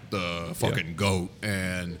Wyatt, the fucking GOAT,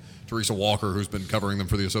 and Teresa Walker, who's been covering them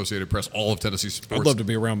for the Associated Press, all of Tennessee sports. I'd love to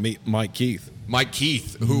be around Mike Keith. Mike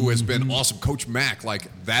Keith, who has been awesome. Coach Mack,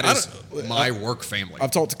 that is my work family.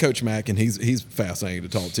 I've talked to Coach Mack, and he's fascinating to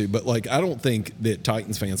talk to. But I don't think that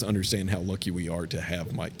Titans fans understand how lucky we are to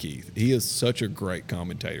have Mike Keith. He is such a great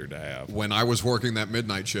commentator to have. When I was working that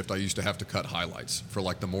midnight shift, I used to have to cut highlights for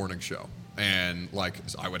the morning show, and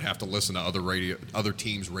I would have to listen to other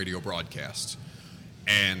teams' radio broadcasts.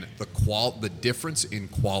 And the difference in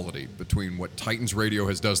quality between what Titans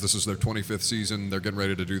Radio does, this is their 25th season. They're getting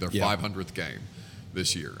ready to do their 500th game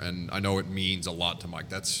this year, and I know it means a lot to Mike.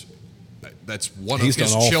 That's one of his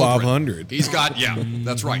children. He's done all 500. He's got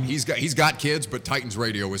that's right. He's got kids, but Titans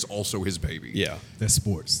Radio is also his baby. Yeah, that's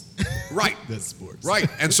sports. Right, that's sports. Right,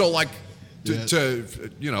 and so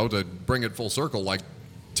to bring it full circle,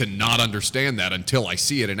 to not understand that until I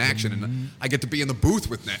see it in action, and I get to be in the booth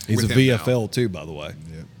with him. He's a VFL too, by the way.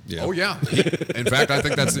 Yeah. Oh yeah. In fact, I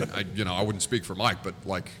think that's I wouldn't speak for Mike, but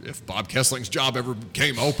if Bob Kessling's job ever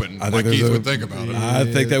came open, Mike Keith would think about it. I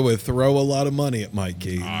think they would throw a lot of money at Mike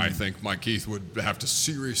Keith. I think Mike Keith would have to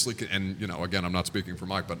seriously, and again, I'm not speaking for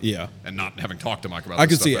Mike, but and not having talked to Mike about. I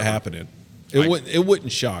could see it happening. It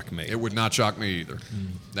wouldn't shock me. It would not shock me either.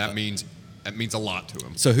 That means a lot to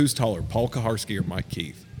him. So who's taller, Paul Kaharski or Mike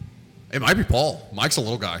Keith? It might be Paul. Mike's a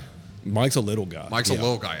little guy. Mike's a little guy.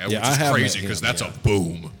 Which is crazy because that's a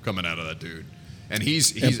boom coming out of that dude. And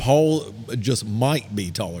he's And Paul just might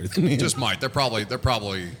be taller than him. just might. They're probably.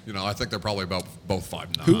 I think they're probably about both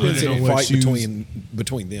 5'9". Who wins in a what fight shoes-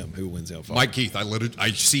 between them? Who wins that fight? Mike Keith.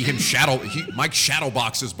 I see him Mike shadow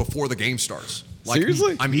boxes before the game starts. Like,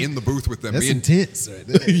 Seriously? I'm in the booth with them. That's Me and- intense right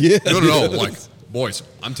there. Yeah. No. Like, boys,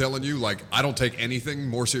 I'm telling you, like, I don't take anything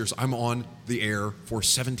more serious. I'm on the air for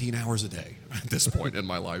 17 hours a day at this point in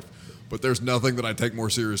my life. But there's nothing that I take more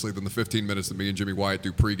seriously than the 15 minutes that me and Jimmy Wyatt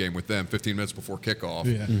do pregame with them, 15 minutes before kickoff.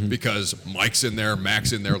 Yeah. Because Mike's in there,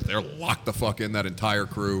 Mac's in there. They're locked the fuck in, that entire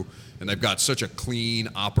crew. And they've got such a clean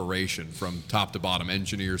operation from top to bottom,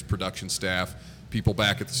 engineers, production staff, people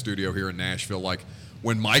back at the studio here in Nashville. Like,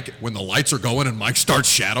 when the lights are going and Mike starts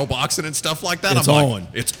shadow boxing and stuff like that, It's I'm on. like,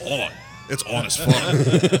 it's on. It's on as fuck.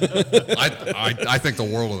 I think the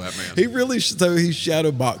world of that man. He really he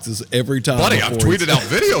shadow boxes every time. Buddy, I've before he's- tweeted out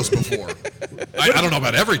videos before. I don't know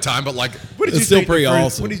about every time, but like, What did It's you still think pretty the first,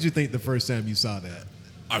 awesome. What did you think the first time you saw that?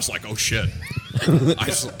 I was like, oh shit.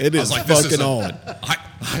 It is fucking on.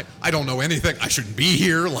 I don't know anything. I shouldn't be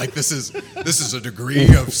here. Like, this is a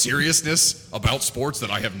degree of seriousness about sports that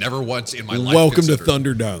I have never once in my life Welcome to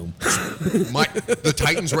considered. Thunderdome. The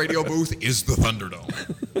Titans radio booth is the Thunderdome.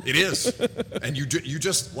 It is, and you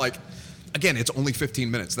just like, again, it's only 15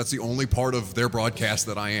 minutes. That's the only part of their broadcast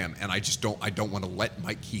that I am, and I don't want to let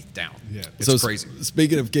Mike Keith down. Yeah. It's crazy.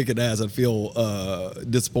 Speaking of kicking ass, I feel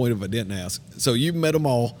disappointed if I didn't ask. So you met them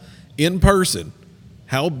all in person.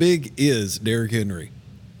 How big is Derrick Henry?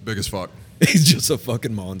 Big as fuck. He's just a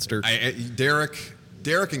fucking monster.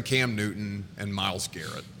 Derek and Cam Newton and Myles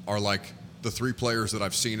Garrett are like the three players that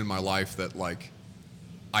I've seen in my life that like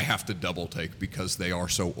I have to double take because they are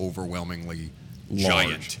so overwhelmingly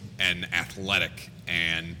giant and athletic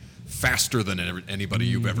and faster than anybody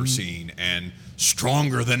you've ever seen and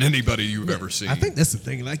stronger than anybody you've ever seen. I think that's the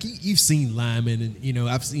thing. Like, you've seen linemen, and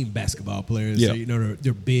I've seen basketball players. Yeah.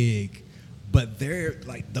 They're big, but they're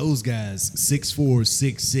like those guys, 6'4",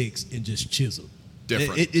 6'6", and just chiseled.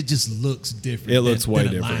 Different. It just looks different. It looks way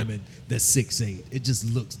than a different. lineman that's 6'8". It just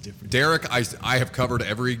looks different. Derek, I have covered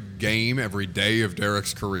every game, every day of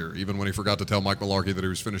Derek's career, even when he forgot to tell Mike Malarkey that he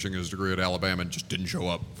was finishing his degree at Alabama and just didn't show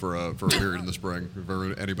up for a period in the spring,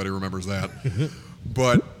 if anybody remembers that.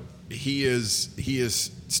 But he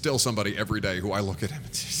is still somebody every day who I look at him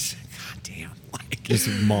and say, God damn, like, Just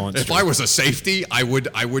a monster. if I was a safety, I would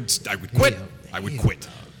quit. I would quit.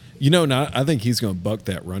 I think he's going to buck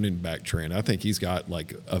that running back trend. I think he's got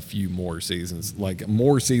like a few more seasons, like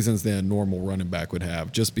more seasons than a normal running back would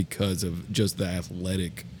have, just because of just the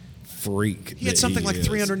athletic freak. He had that something like is.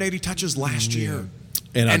 380 touches last year.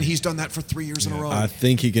 And He's done that for 3 years in a row. I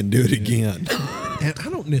think he can do it again. And I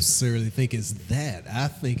don't necessarily think it's that. I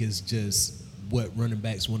think it's just what running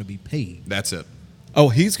backs want to be paid. That's it. Oh,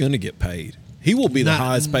 he's going to get paid. He will be the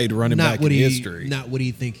highest paid running not back what in he- history. Not what do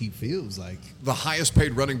you think he feels like? The highest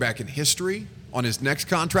paid running back in history on his next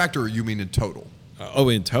contract, or you mean in total?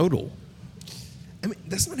 In total. I mean,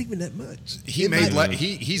 that's not even that much. He It made might-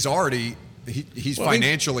 he's already he's Well, I mean-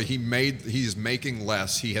 financially he's making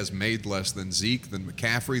less. He has made less than Zeke, than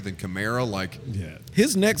McCaffrey, than Kamara. Like, Yeah.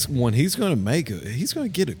 His next one, he's going to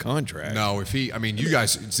get a contract. no, you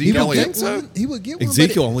guys, He Zeke would Elliott. get one. He would get one. but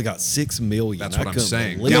Ezekiel only got $6 million. That's what I'm couldn't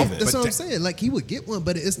saying. believe Yeah, it. That's but what I'm saying. Like, he would get one,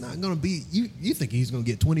 but it's not going to be. You think he's going to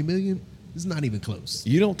get 20 million? It's not even close.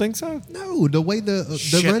 You don't think so? No, the way the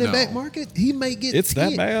Shit, running no. back market, he may get. It's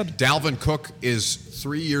that 10. bad? Dalvin Cook is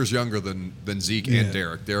 3 years younger than Zeke Yeah. and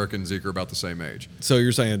Derek. Derek and Zeke are about the same age. So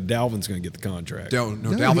you're saying Dalvin's going to get the contract? No,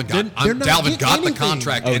 No, Dalvin they're not Dalvin getting got the anything.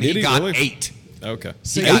 contract, Oh, and did he he got really? 8. Okay.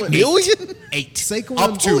 He Saquon- got 8 million? 8. Saquon-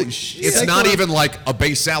 up to holy it. shit. It's not Saquon- even like a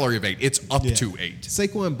base salary of 8. It's up Yeah. to 8.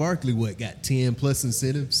 Saquon Barkley, got 10 plus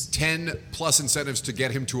incentives? 10 plus incentives to get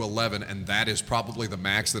him to 11, and that is probably the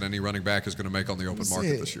max that any running back is going to make on the open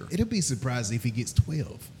market this year. It'll be surprising if he gets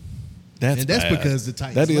 12. That's And that's bad. because the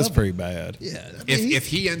Titans That is love him. pretty bad. Yeah. I mean, If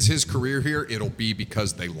he ends his career here, it'll be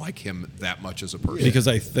because they like him that much as a person. Because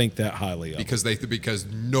they think that highly of him. Because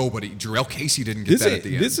nobody, Jarrell Casey didn't get that at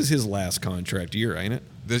the end. This is his last contract year, ain't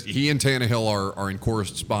it? He and Tannehill are in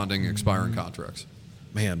corresponding expiring contracts.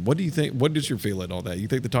 Man, what do you think? What is your feeling on that? You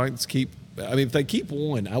think the Titans keep? I mean, if they keep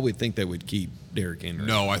one, I would think they would keep Derrick Henry.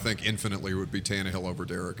 No, I think infinitely would be Tannehill over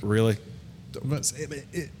Derek. Really? but I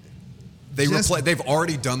mean, They've Just-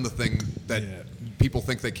 already done the thing that Yeah. people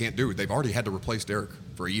think they can't do it. They've already had to replace Derek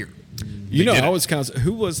for a year. You know, I was kind of,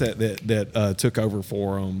 who was that took over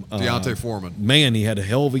for him? Deontay Foreman. Man, he had a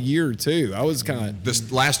hell of a year too. I was kind of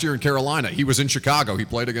This last year in Carolina, he was in Chicago. He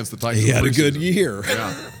played against the Titans. he had a good preseason. year.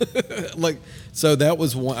 Yeah. So that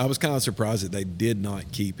was one. I was kind of surprised that they did not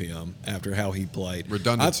keep him after how he played.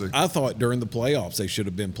 Redundancy. I thought during the playoffs they should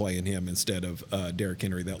have been playing him instead of Derrick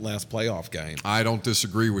Henry that last playoff game. I don't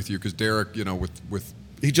disagree with you because Derek, with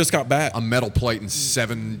He just got back. a metal plate and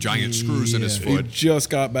 7 giant screws in his He foot just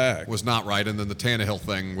got back. was not right. And then the Tannehill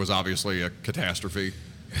thing was obviously a catastrophe.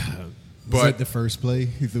 Was that the first play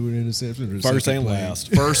he threw an interception? Or the First second and play?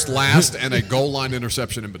 last. First, last, and a goal line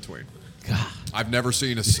interception in between. I've never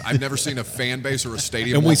seen a fan base or a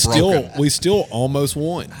stadium And more broken. we still almost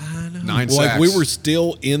won. 9 sacks. Like we were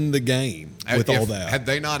still in the game with all If- that. Had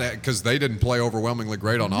they not, because they didn't play overwhelmingly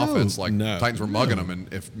great on offense, like No. Titans were mugging them,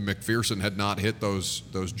 and if McPherson had not hit those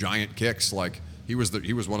giant kicks, like he was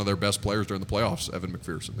one of their best players during the playoffs, Evan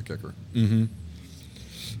McPherson, the kicker. Mm-hmm.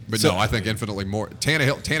 But no, I think infinitely more.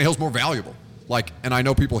 Tannehill's more valuable. Like, and I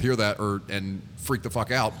know people hear that and freak the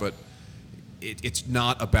fuck out, but it's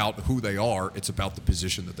not about who they are; it's about the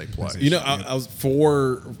position that they play. You know, I was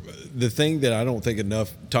for the thing that I don't think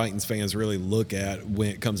enough Titans fans really look at when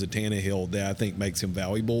it comes to Tannehill that I think makes him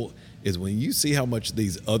valuable is when you see how much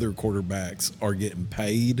these other quarterbacks are getting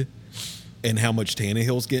paid and how much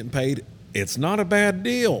Tannehill's getting paid. It's not a bad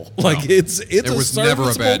deal. Like it's It a was never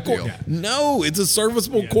a bad serviceable deal. No, it's a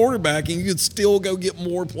serviceable quarterback, and you could still go get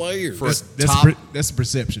more players. That's the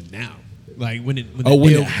perception now. Like when it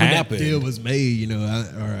happened. that deal was made,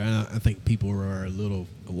 I think people were a little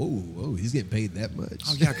whoa, he's getting paid that much.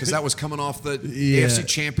 Oh yeah, because that was coming off the Yeah. AFC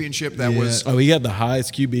Championship. That Yeah. was He had the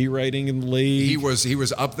highest QB rating in the league. he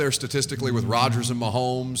was up there statistically with Rodgers and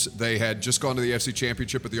Mahomes. They had just gone to the AFC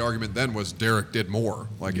Championship, but the argument then was Derek did more.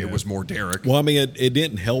 Like it was more Derek. Well, I mean, it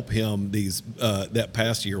didn't help him that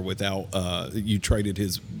past year without you traded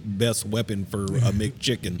his best weapon for a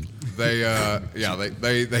McChicken.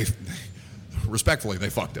 They respectfully they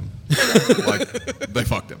fucked him. They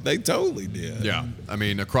fucked him. They totally did. Yeah, I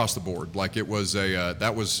mean across the board. Like it was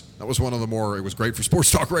that was one of the more. It was great for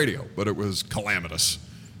sports talk radio, but it was calamitous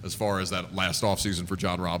as far as that last offseason for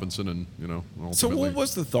John Robinson and So ultimately. what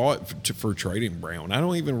was the thought for trading Brown? I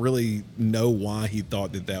don't even really know why he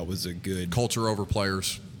thought that was a good. Culture over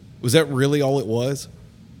players. Was that really all it was?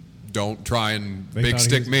 Don't try and They big thought he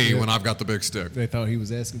stick was me good. when I've got the big stick. They thought he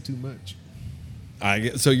was asking too much.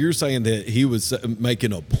 So you're saying that he was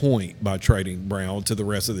making a point by trading Brown to the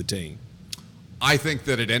rest of the team? I think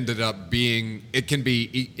that it ended up being it can be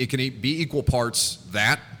equal parts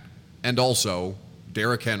that and also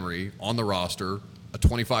Derrick Henry on the roster, a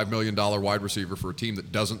 $25 million wide receiver for a team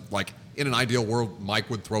that doesn't like. In an ideal world, Mike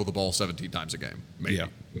would throw the ball 17 times a game.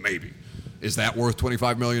 Maybe. Is that worth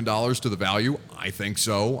 $25 million to the value? I think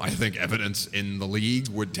so. I think evidence in the league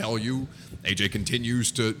would tell you AJ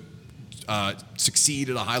continues to succeed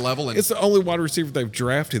at a high level. And It's the only wide receiver they've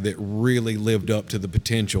drafted that really lived up to the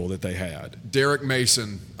potential that they had. Derek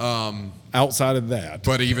Mason. Outside of that,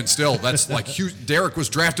 But even still, that's like Derek was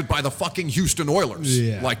drafted by the fucking Houston Oilers.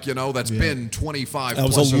 Yeah. That's been 25 that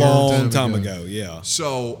was plus a years. long time ago. Yeah.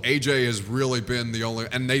 So AJ has really been the only,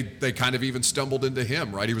 and they kind of even stumbled into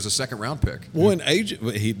him, right? He was a second round pick. Well, and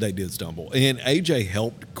they did stumble, and AJ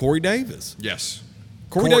helped Corey Davis. Yes.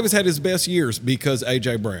 Corey Davis had his best years because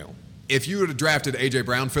AJ Brown. If you would have drafted AJ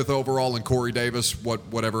Brown 5th overall and Corey Davis,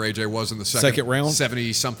 whatever AJ was in the second round,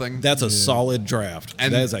 70 something, that's a solid draft.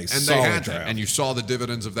 and that is a solid they had draft. that, and you saw the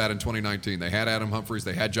dividends of that in 2019. They had Adam Humphries,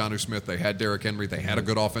 they had Jonnu Smith, they had Derrick Henry, they had a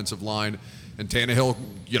good offensive line, and Tannehill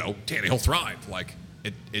thrived. Like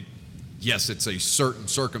it. Yes, it's a certain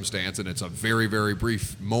circumstance, and it's a very, very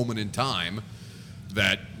brief moment in time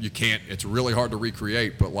that you can't. It's really hard to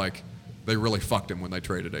recreate, but like they really fucked him when they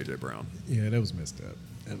traded AJ Brown. Yeah, that was messed up.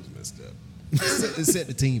 It set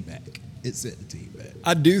the team back.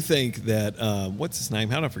 I do think that what's his name?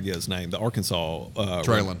 How did I forget his name? The Arkansas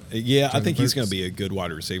Traylon. Yeah, I think he's Burks. going to be a good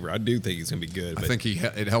wide receiver. I do think he's going to be good. I but think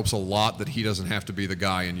it helps a lot that he doesn't have to be the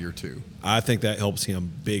guy in year 2. I think that helps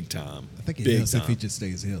him big time. I think it big does time. if he just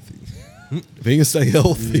stays healthy. If he can stay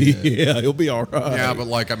healthy, yeah, he'll be all right. Yeah, but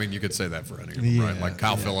you could say that for any of them, right? Yeah, Like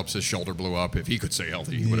Kyle yeah. Phillips, his shoulder blew up. If he could stay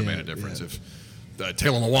healthy, he would have Yeah, made a difference. yeah. If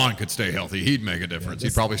Taylor Lewan could stay healthy, he'd make a difference.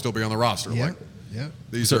 He'd probably still be on the roster. Yeah, Like yeah.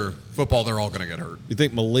 these are football; they're all going to get hurt. You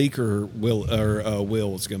think Malik or Will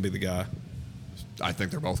is going to be the guy? I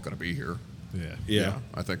think they're both going to be here. Yeah.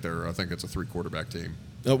 I think it's a 3 quarterback team.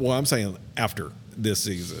 Well, I'm saying after this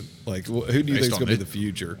season. Like, who do you think is Based on going to be it? the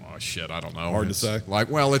future? Oh shit, I don't know. Hard to It's say.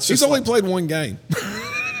 Like, well, it's He's just only like- played one game.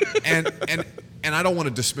 and and I don't want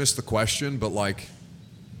to dismiss the question, but like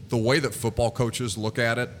the way that football coaches look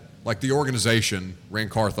at it, like the organization,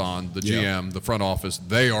 Rand Carthon, the GM, the front office,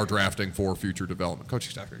 they are drafting for future development.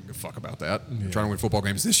 Coaching staff don't give a fuck about that. They're trying to win football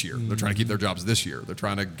games this year. They're trying to keep their jobs this year. They're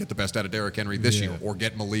trying to get the best out of Derrick Henry this year, or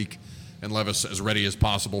get Malik and Levis as ready as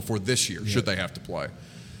possible for this year, should they have to play.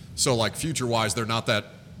 So, like, future-wise, they're not that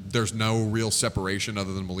 – there's no real separation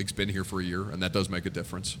other than Malik's been here for a year, and that does make a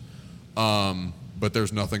difference. But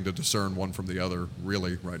there's nothing to discern one from the other,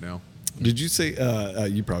 really, right now. Did you see?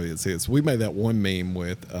 You probably didn't see this. We made that one meme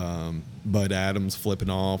with Bud Adams flipping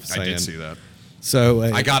off. Saying, I did see that. So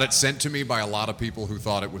I got it sent to me by a lot of people who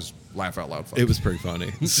thought it was laugh out loud funny. It was pretty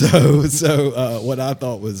funny. So what I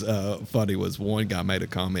thought was funny was one guy made a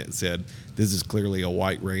comment and said, "This is clearly a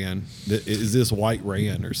white Rand. Is this white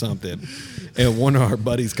Rand or something?" And one of our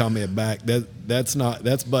buddies commented back, "That's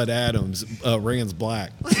Bud Adams. Rand's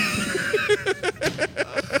black."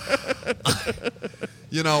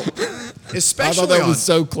 You know, especially I thought that was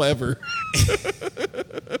so clever.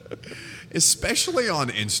 Especially on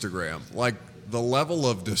Instagram, like the level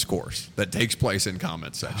of discourse that takes place in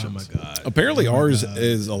comment sections. Oh my God! Apparently, ours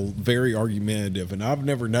is a very argumentative, and I've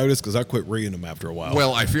never noticed because I quit reading them after a while.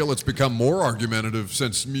 Well, I feel it's become more argumentative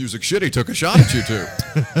since Music Shitty took a shot at you two.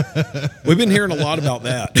 We've been hearing a lot about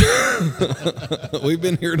that. We've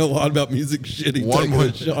been hearing a lot about Music Shitty taking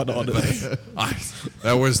a shot on it.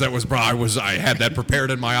 I had that prepared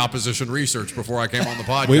in my opposition research before I came on the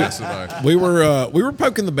podcast today. We were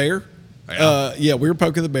poking the bear. Yeah. We were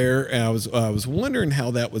poking the bear, and I was wondering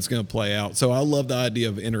how that was going to play out. So I love the idea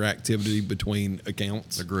of interactivity between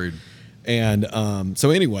accounts. Agreed. And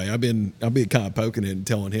so anyway, I've been kind of poking it and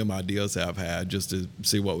telling him ideas I've had just to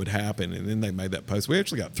see what would happen. And then they made that post. We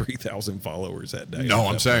actually got 3,000 followers that day. No,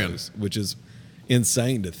 I'm saying, which is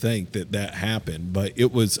insane to think that happened. But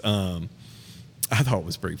it was, I thought it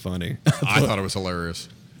was pretty funny. I thought it was hilarious.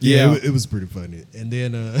 Yeah, it was pretty funny. And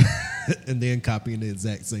then and then copying the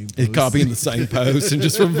exact same post. Copying the same post and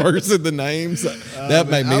just reversing the names. That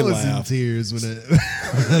made me laugh. I was in tears when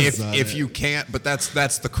if you can't, but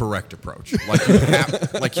that's the correct approach.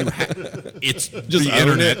 It's just the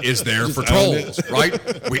internet is there for trolls, right?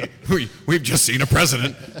 We've just seen a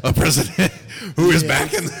president who is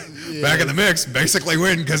back in the mix, basically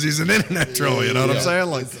win because he's an internet troll. You know what I'm saying?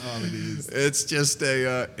 Like, that's all it is. It's just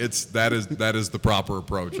that is the proper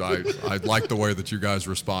approach. I like the way that you guys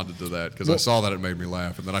responded to that because I saw that it made me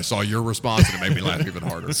laugh, and then I saw your response and it made me laugh even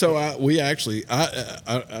harder. So I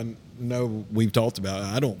know we've talked about it.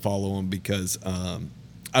 I don't follow them because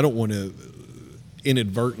I don't want to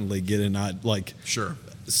inadvertently get Sure.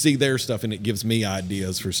 see their stuff and it gives me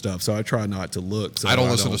ideas for stuff. So I try not to look. So I don't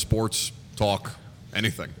listen to sports talk,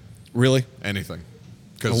 anything. Really? Anything.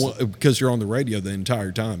 Because you're on the radio the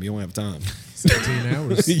entire time. You don't have time. 17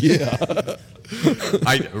 hours. Yeah.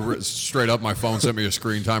 Straight up, my phone sent me a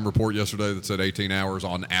screen time report yesterday that said 18 hours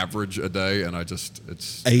on average a day, and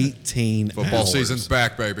it's 18 football hours. season's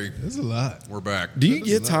back, baby. That's a lot. We're back. Do you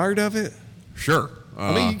get tired of it? Sure.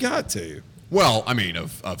 I mean, you got to. Well, I mean,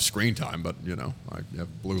 of screen time, but, you know, I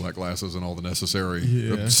have blue light glasses and all the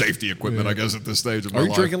necessary safety equipment, I guess, at this stage of my life. Are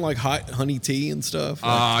you drinking, like, hot honey tea and stuff?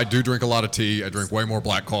 I do drink a lot of tea. I drink way more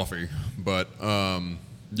black coffee. But, I'm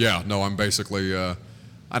basically, I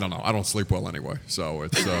don't know. I don't sleep well anyway. So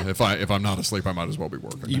it's if I'm not asleep, I might as well be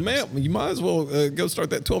working. You might as well go start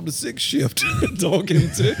that 12 to 6 shift talking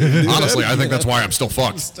to. Honestly, I think that's why I'm still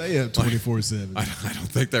fucked. Stay up 24/7.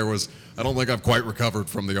 I don't think I've quite recovered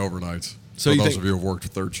from the overnights. So for those of you who have worked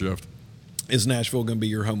third shift. Is Nashville going to be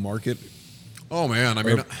your home market? Oh, man. I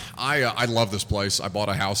mean, I love this place. I bought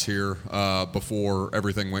a house here before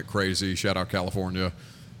everything went crazy. Shout out California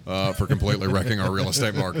for completely wrecking our real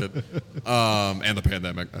estate market. And the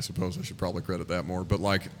pandemic, I suppose I should probably credit that more. But,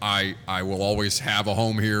 like, I will always have a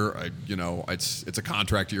home here. It's a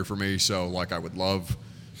contract year for me. So, like, I would love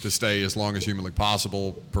to stay as long as humanly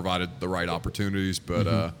possible, provided the right opportunities.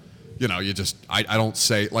 But, I don't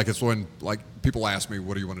say, like, it's when, like, people ask me,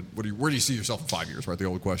 where do you see yourself in 5 years, right? The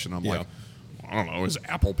old question. I'm like, I don't know, is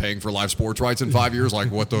Apple paying for live sports rights in 5 years? Like,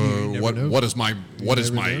 what is my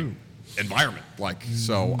environment like?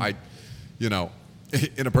 So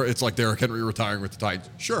it's like Derrick Henry retiring with the Titans.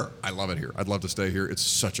 Sure, I love it here. I'd love to stay here. It's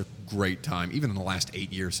such a great time. Even in the last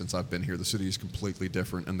 8 years since I've been here, the city is completely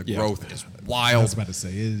different, and the growth is wild. I was about to say,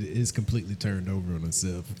 it is completely turned over on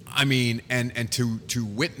itself. I mean, and to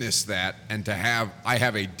witness that, and I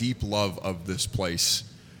have a deep love of this place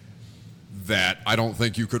that I don't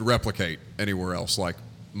think you could replicate anywhere else. Like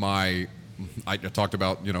I talked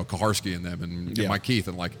about, Kaharski and them and Mike Keith,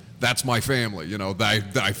 and like, that's my family.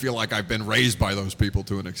 I feel like I've been raised by those people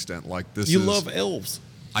to an extent. Like, this You love elves.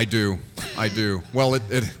 I do. Well,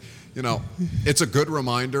 it's a good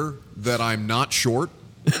reminder that I'm not short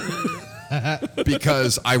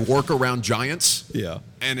because I work around giants. Yeah.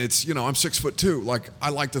 And it's, I'm 6'2". Like, I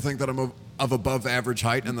like to think that I'm of above average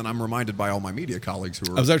height, and then I'm reminded by all my media colleagues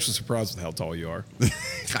who are. I was actually surprised with how tall you are.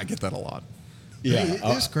 I get that a lot.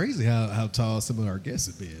 Yeah, it's crazy how tall some of our guests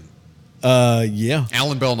have been. Yeah.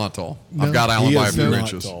 Alan Bell, not tall. No. I've got Alan He by a is few not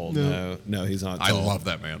inches. tall. No. No, he's not tall. I love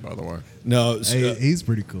that man, by the way. No, Hey, he's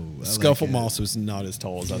pretty cool. I Scuffle like Moss was not as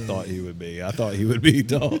tall as I thought he would be. I thought he would be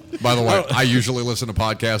tall. By the way, I usually listen to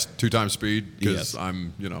podcasts 2 times speed because Yes.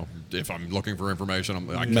 I'm, if I'm looking for information,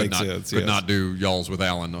 I Makes could sense, could yes. not do y'alls with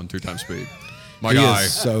Alan on 2 times speed. My He guy,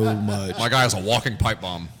 is so much. my guy is a walking pipe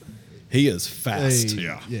bomb. He is Hey, fast.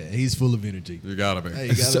 Yeah. he's full of energy. You gotta be. Hey, you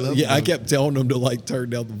gotta So, love yeah, I him. kept telling him to like turn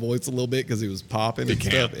down the voice a little bit because he was popping and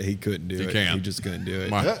can't. stuff. He couldn't do He it. can't. He just couldn't do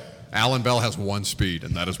it. Alan Bell has 1 speed,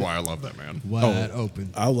 and that is why I love that man. wide open.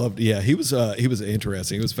 I loved. Yeah, he was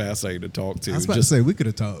interesting. He was fascinating to talk to. I was about to say we could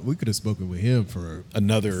have spoken with him for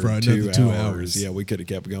another 2 hours. Yeah, we could have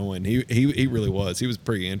kept going. He really was. He was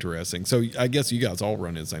pretty interesting. So I guess you guys all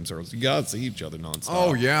run in the same circles. You guys see each other nonstop.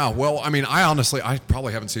 Oh yeah. Well, I mean, I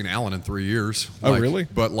probably haven't seen Alan in 3 years. Oh, really?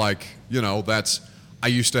 But that's I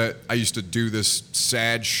used to do this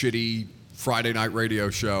sad, shitty Friday night radio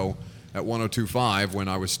show at 102.5 when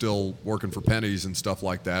I was still working for pennies and stuff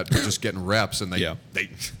like that, but just getting reps. And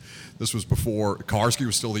this was before Karski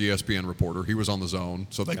was still the ESPN reporter. He was on the Zone,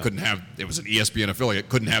 so they couldn't have. It was an ESPN affiliate,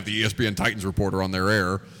 couldn't have the ESPN Titans reporter on their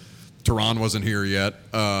air. Tehran wasn't here yet,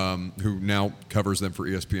 who now covers them for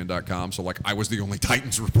ESPN.com. So I was the only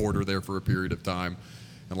Titans reporter there for a period of time,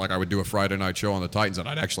 and I would do a Friday night show on the Titans, and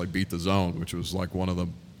I'd actually beat the Zone, which was one of the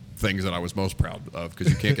things that I was most proud of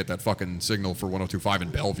because you can't get that fucking signal for 102.5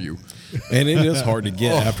 in Bellevue. And it is hard to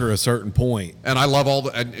get after a certain point. And I love all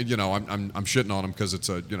the, and I'm shitting on them because it's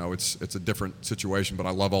a different situation, but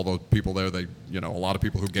I love all those people there. They, a lot of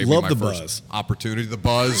people who gave Love me my the first buzz. opportunity. The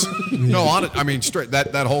buzz. No, I mean, straight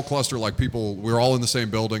that whole cluster, people, we're all in the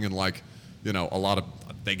same building, and a lot of,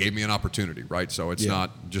 they gave me an opportunity, right? So it's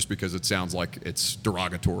not just because it sounds like it's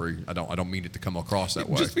derogatory. I don't mean it to come across that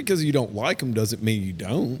way. Just because you don't like them doesn't mean you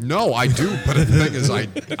don't. No, I do, but the thing is,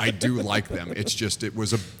 I do like them. It's just it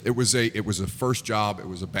was a first job. It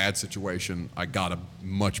was a bad situation. I got a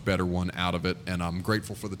much better one out of it, and I'm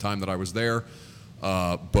grateful for the time that I was there.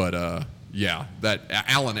 Yeah, that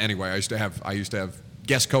Alan. Anyway, I used to have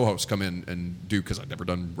guest co-hosts come in and do because I'd never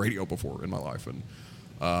done radio before in my life, and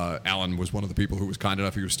Alan was one of the people who was kind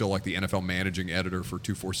enough. He was still the NFL managing editor for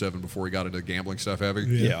 247 before he got into gambling stuff heavy.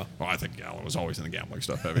 Yeah. Well, I think Alan was always in the gambling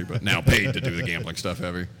stuff heavy, but now paid to do the gambling stuff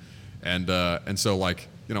heavy. And so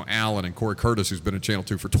Alan and Corey Curtis, who's been at Channel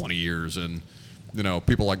 2 for 20 years, and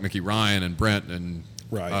people like Mickey Ryan and Brent and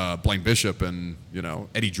Blaine Bishop and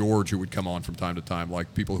Eddie George, who would come on from time to time,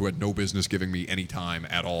 people who had no business giving me any time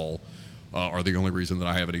at all. Are the only reason that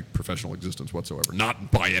I have any professional existence whatsoever,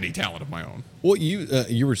 not by any talent of my own. Well,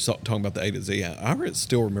 you were talking about the AtoZ. I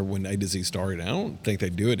still remember when AtoZ started. I don't think they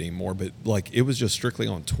do it anymore, but it was just strictly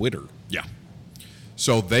on Twitter. Yeah.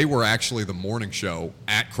 So they were actually the morning show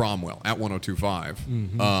at Cromwell at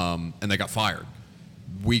 102.5, and they got fired.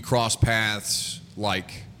 We crossed paths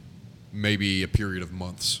maybe a period of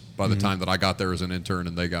months by the time that I got there as an intern,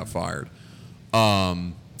 and they got fired.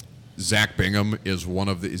 Zach Bingham is one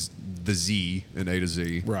of the Z in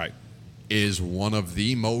AtoZ, Right. is one of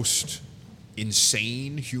the most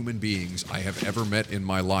insane human beings I have ever met in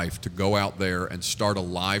my life to go out there and start a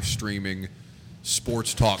live streaming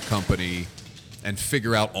sports talk company and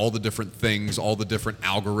figure out all the different things, all the different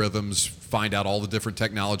algorithms, find out all the different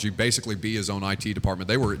technology, basically be his own IT department.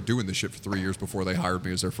 They were doing this shit for 3 years before they hired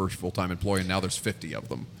me as their first full-time employee, and now there's 50 of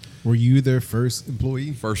them. Were you their first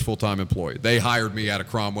employee? First full-time employee. They hired me out of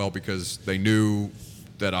Cromwell because they knew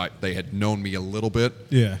that they had known me a little bit.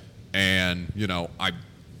 Yeah. And, I'm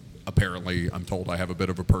told I have a bit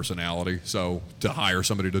of a personality. So to hire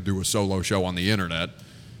somebody to do a solo show on the internet,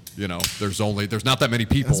 there's not that many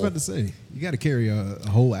people. I was about to say, you got to carry a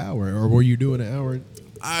whole hour, or were you doing an hour?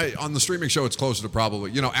 On the streaming show, it's closer to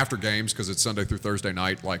probably, after games, because it's Sunday through Thursday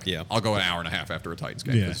night, I'll go an hour and a half after a Titans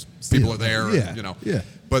game because people are there. Yeah. Yeah.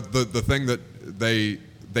 But the thing that they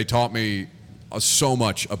taught me so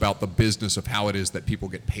much about the business of how it is that people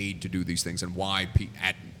get paid to do these things and why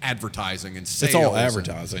advertising and sales. It's all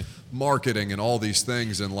advertising. And marketing and all these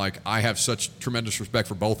things. And I have such tremendous respect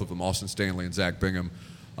for both of them, Austin Stanley and Zach Bingham.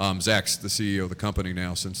 Zach's the CEO of the company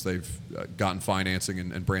now since they've gotten financing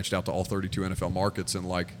and branched out to all 32 NFL markets. And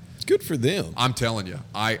Good for them. I'm telling you,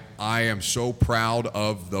 I am so proud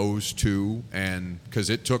of those two, and because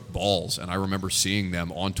it took balls, and I remember seeing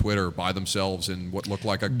them on Twitter by themselves in what looked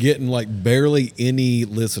like Getting like barely any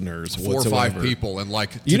listeners 4 whatsoever. or 5 people, and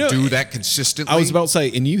like to do that consistently. I was about to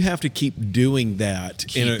say, and you have to keep doing that.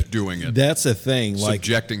 Keep doing it. That's a thing. Like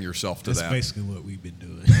subjecting yourself to That's that. basically what we've been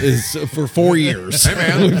doing. is for 4 years. Hey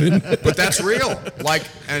man, but that's real. Like,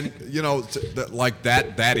 and you know, like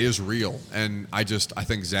that is real. And I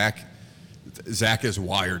think Zach is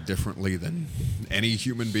wired differently than any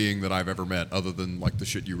human being that I've ever met, other than like the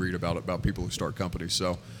shit you read about people who start companies.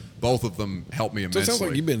 So both of them helped me So immensely. it sounds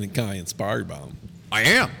like you've been kind of inspired by them. I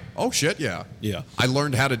am. Oh shit, yeah. Yeah. I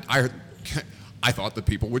learned how to. I thought that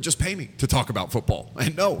people would just pay me to talk about football,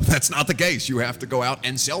 and no, that's not the case. You have to go out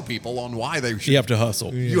and sell people on why they should. You have to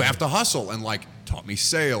hustle. You have to hustle, and like taught me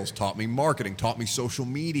sales, taught me marketing, taught me social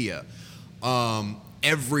media,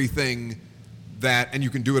 everything that, and you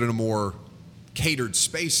can do it in a more catered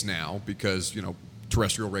space now because you know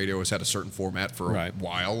terrestrial radio has had a certain format for a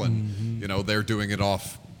while, and you know they're doing it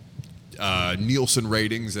off Nielsen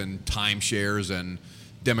ratings and timeshares and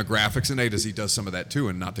demographics, and AtoZ does some of that too.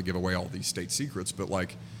 And not to give away all these state secrets, but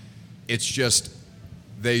like it's just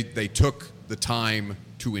they took the time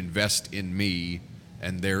to invest in me,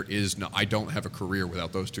 and there is no, I don't have a career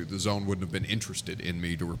without those two. The Zone wouldn't have been interested in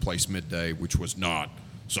me to replace Midday, which was not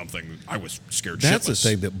something I was scared That's shitless. the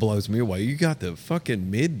thing that blows me away. You got the fucking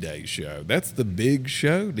midday show. That's the big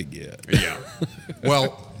show to get. Yeah.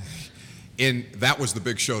 Well, that was the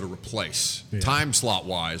big show to replace. Yeah. Time slot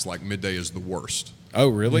wise, like Midday is the worst. Oh,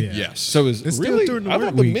 really? Yeah. Yes. So It's still really? during the I work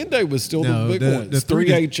thought the week. midday was still the big one. The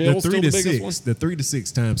 3HL still the biggest 6, one. the 3 to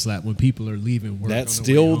 6 time slot when people are leaving work. That's on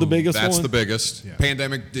the way still the home. biggest That's one. the biggest. Yeah.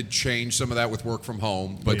 Pandemic did change some of that with work from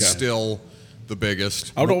home, but Okay. still the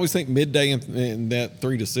biggest. I would always think midday and that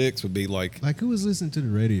 3 to 6 would be like. Like who was listening to the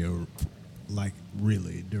radio, like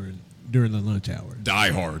really during the lunch hour?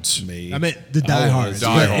 Diehards. Me. I mean the diehards.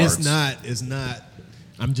 Diehards. It's not.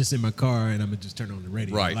 I'm just in my car and I'm gonna just turn on the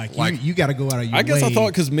radio. Right. Like you got to go out of your way. I guess I thought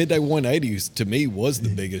because midday 180s to me was the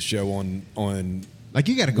biggest show on. Like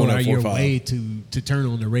you got to go out of your 104.5. way to turn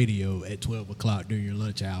on the radio at 12 o'clock during your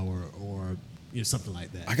lunch hour or something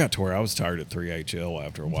like that. I got to where I was tired at 3HL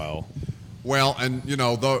after a while. Well, and you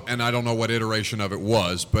know, though, and I don't know what iteration of it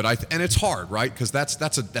was, but and it's hard, right? Because that's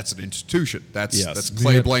an institution. That's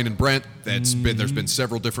Clay, Yep. Blaine, and Brent. There's been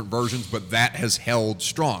several different versions, but that has held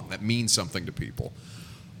strong. That means something to people.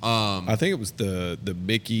 I think it was the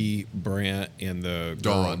Mickey, Brent, and the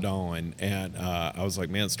girl Dawn. Dawn, and I was like,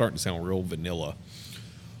 man, it's starting to sound real vanilla.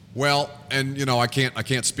 Well, and you know, I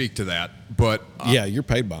can't speak to that, but Yeah, you're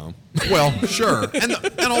paid by them. well, sure, and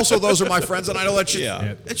also those are my friends, and I know that shit.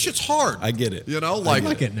 Yeah. That shit's hard. I get it. You know, I like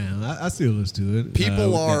like it now. I still listen to it. People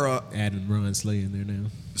we are, got Adam Ron Slay in there now.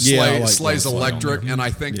 Yeah, I like Slay's Slay. electric, and I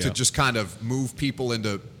think to Yeah. just kind of move people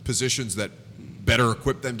into positions that better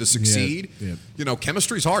equip them to succeed. yeah. You know,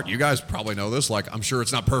 chemistry's hard. You guys probably know this. Like, I'm sure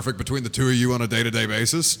it's not perfect between the two of you on a day-to-day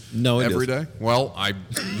basis. No, it every isn't. day. Well,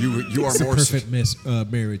 you are It's a more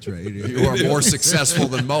perfect marriage right here. you are more successful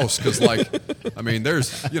than most because, like, I mean,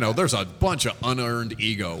 there's a bunch of unearned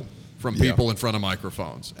ego from people in front of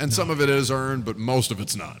microphones, and some of it is earned, but most of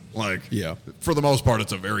it's not. Like, Yeah. for the most part,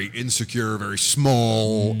 it's a very insecure, very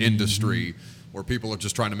small industry where people are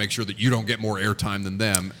just trying to make sure that you don't get more airtime than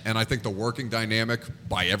them. And I think the working dynamic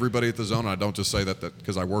by everybody at the Zone, and I don't just say that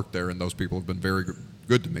because I work there and those people have been very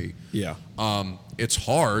good to me. Yeah. It's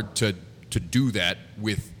hard to do that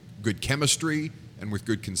with good chemistry and with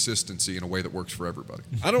good consistency in a way that works for everybody.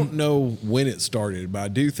 I don't know when it started, but I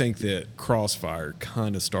do think that Crossfire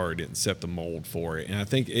kind of started it and set the mold for it. And I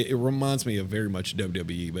think it reminds me of very much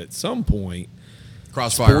WWE, but at some point,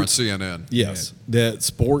 Crossfire on Sports- CNN. yes, that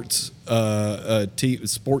sports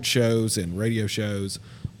sports shows and radio shows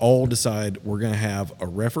all decide we're going to have a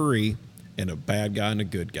referee and a bad guy and a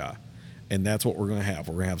good guy. And that's what we're going to have.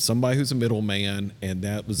 We're going to have somebody who's a middleman, and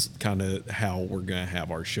that was kind of how we're going to have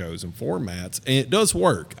our shows and formats. And it does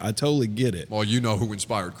work. I totally get it. Well, you know who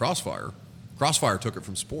inspired Crossfire. Crossfire took it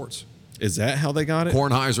from sports. Is that how they got it?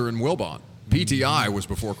 Kornheiser and Wilbon. PTI was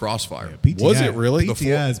before Crossfire. Was it really?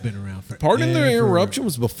 PTI has been around for. Pardon the interruption,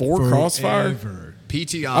 was before Crossfire?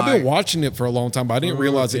 PTI. I've been watching it for a long time, but I didn't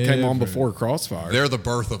realize it came on Forever. before Crossfire. They're the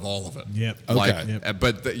birth of all of it. Yep. Like, Okay. Yep.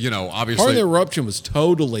 But you know, Part obviously. of the eruption was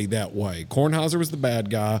totally that way. Kornheiser was the bad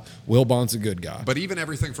guy. Wilbon's the good guy. But even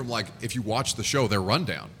everything from like, if you watch the show, their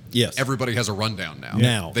rundown. Yes. Everybody has a rundown now.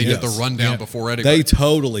 Now, they did yes. the rundown Yeah. before anybody. They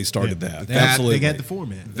totally started that. Absolutely. They got the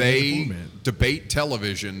format. They debate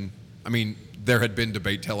television. I mean, there had been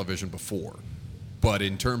debate television before, but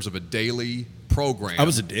in terms of a daily program, I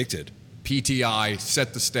was addicted. PTI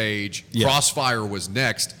set the stage. Yeah. Crossfire was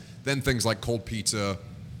next. Then things like Cold Pizza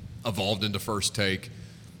evolved into First Take,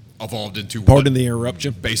 evolved into Pardon the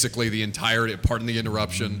interruption. basically the entirety. Pardon the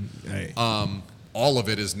interruption. Hey. All of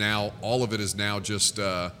it is now just,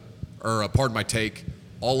 pardon my take.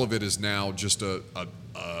 All of it is now just a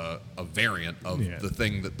variant of the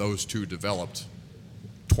thing that those two developed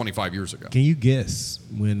 25 years ago. Can you guess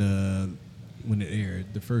when it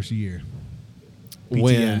aired the first year?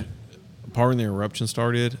 When Pardon the interruption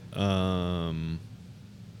started, oh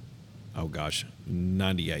gosh,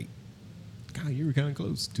 98. God, you were kind of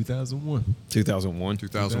close. 2001. 2001.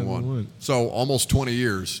 2001. So almost 20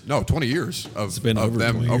 years. No, 20 years of been over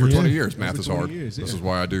them. 20 Over years. 20 Yeah. years. Math Over is 20 hard. years, This yeah. is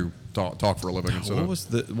why I do talk for a living.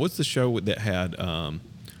 What's the show that had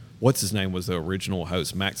what's his name was the original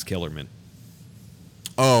host, Max Kellerman?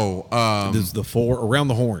 This is the Around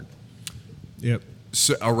the Horn. Yep.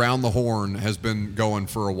 So Around the Horn has been going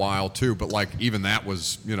for a while too, but like even that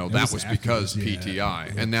was, that was because afterwards, yeah.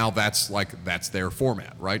 PTI, and now that's their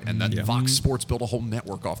format, right? And then Fox Sports built a whole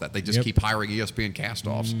network off that. They just Yep. keep hiring ESPN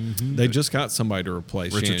cast-offs. They just got somebody to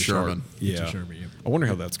replace Richard Shannon Sherman. Sharp. Yeah. Richard Sherman, yep. I wonder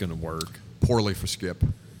how that's going to work. Poorly for Skip.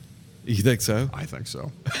 You think so? I think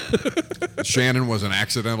so. Shannon was an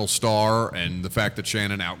accidental star, and the fact that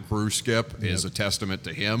Shannon outgrew Skip is a testament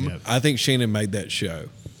to him. Yep. I think Shannon made that show.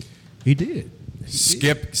 He did.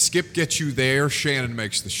 Skip gets you there. Shannon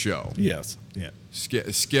makes the show. Yes. Yeah.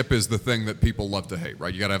 Skip is the thing that people love to hate,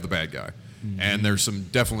 right? You got to have the bad guy, and there's some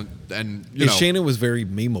definite, and And Shannon was very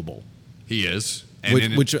memeable. he is,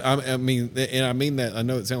 and Which I mean, and I mean that. I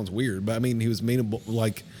know it sounds weird, but I mean he was memeable.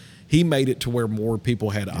 Like he made it to where more people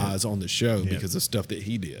had eyes on the show because of stuff that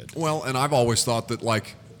he did. well, and I've always thought that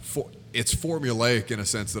it's formulaic in a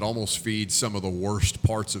sense that almost feeds some of the worst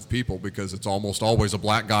parts of people because it's almost always a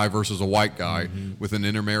black guy versus a white guy with an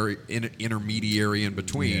intermediary in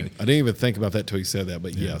between. I didn't even think about that till you said that,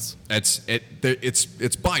 but yes.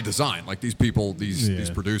 It's by design. Like these people, these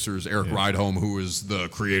producers, Eric Rydholm, who is the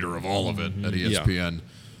creator of all of it at ESPN,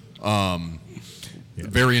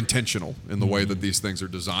 very intentional in the way that these things are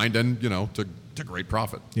designed, and to great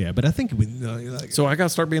profit. Yeah, but I think So I got to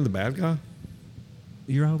start being the bad guy.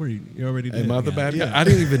 you're already dead. Am I the bad guy? Yeah. I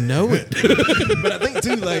didn't even know it. But I think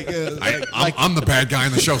too, I'm the bad guy,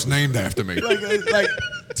 and the show's named after me. like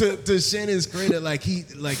to Shannon's credit,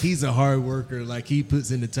 he's a hard worker. Like he puts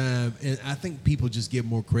in the time, and I think people just give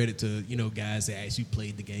more credit to guys that actually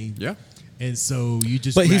played the game. Yeah. And so you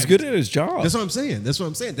just. But he's good at his job. That's what I'm saying. That's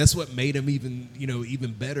what made him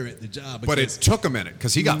even better at the job. But it took a minute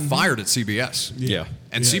because he got fired at CBS. Yeah.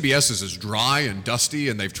 And CBS is as dry and dusty,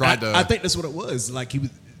 and they've tried to. I think that's what it was. Like he was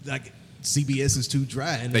like CBS is too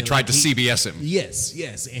dry, and they tried to CBS him.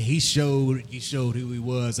 Yes, and he showed who he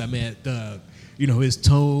was. I mean, his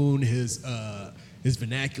tone, his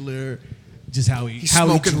vernacular. Just how He's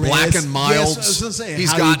smoking black and mild. Yes, that's what I'm saying.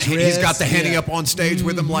 He's got the Henny up on stage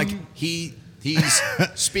with him, like he's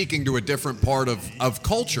speaking to a different part of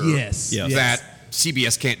culture Yes. that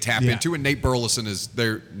CBS can't tap into, and Nate Burleson is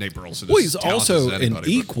there. Nate Burleson is Well, he's talented also as an anybody, but-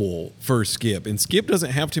 equal for Skip, and Skip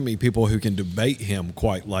doesn't have too many people who can debate him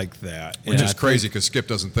quite like that. Which And is I crazy because Skip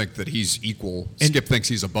doesn't think that he's equal. And Skip thinks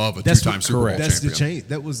he's above a That's two-time what- Super Bowl correct. That's champion.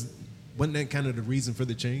 the change. Wasn't that kind of the reason for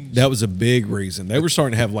the change? That was a big reason. They were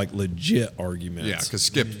starting to have like legit arguments. Yeah, because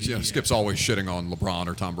Skip's always shitting on LeBron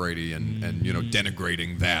or Tom Brady and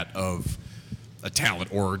denigrating that of a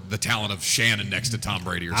talent or the talent of Shannon next to Tom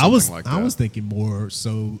Brady or something like that. I was thinking more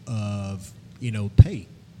so of pay.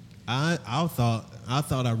 I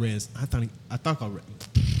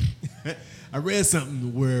read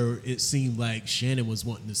something where it seemed like Shannon was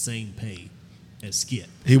wanting the same pay as Skip.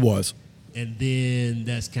 He was. And then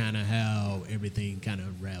that's kind of how everything kind of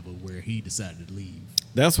unraveled, where he decided to leave.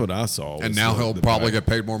 That's what I saw. And was now he'll the probably back.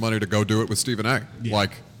 get paid more money to go do it with Stephen A. Yeah.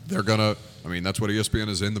 Like they're gonna. I mean, that's what ESPN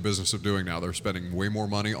is in the business of doing now. They're spending way more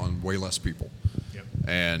money on way less people. Yep.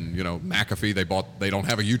 And McAfee, they don't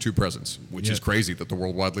have a YouTube presence, which is Yep. crazy that the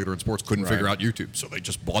worldwide leader in sports couldn't Right. figure out YouTube. So they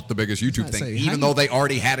just bought the biggest YouTube I thing, say, how even you- though they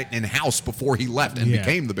already had it in house before he left and Yeah.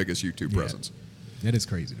 became the biggest YouTube Yeah. presence. That is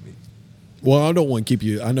crazy to me. Well, I don't want to keep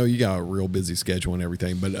you. I know you got a real busy schedule and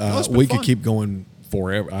everything, but it's been we fun. could keep going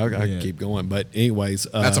forever. I Yeah. could keep going, but anyways,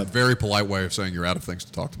 That's a very polite way of saying you're out of things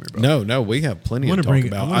to talk to me about. no, we have plenty I to wanna talk bring- I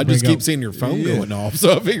about. wanna I just bring keep up- seeing your phone Yeah. going off,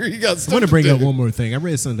 so I figure you got I stuff want to bring do. up one more thing. I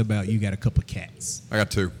read something about you got a couple cats. I got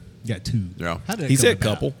two. You got two. Yeah. How did that He come said about?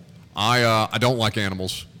 couple. I don't like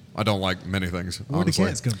animals. I don't like many things. Where the honestly.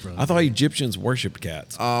 cats come from? I thought Egyptians worshipped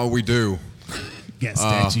cats. We do. Got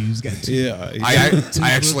statues. Got two. Yeah.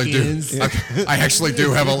 I actually do. bookends. I actually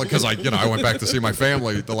do have because I went back to see my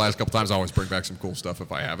family the last couple times. I always bring back some cool stuff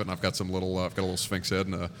if I have it. And I've got some little I've got a little Sphinx head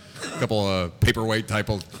and a couple of paperweight type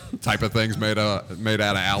of things made out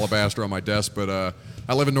of alabaster on my desk. But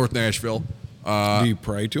I live in North Nashville. Do you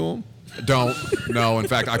pray to them? Don't. No. In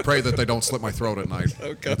fact, I pray that they don't slit my throat at night.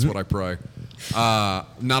 Okay. That's what I pray.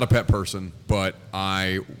 Not a pet person, but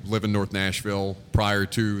I live in North Nashville prior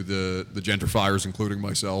to the gentrifiers, including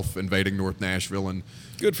myself, invading North Nashville. And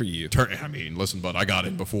Good for you. I mean, listen, but I got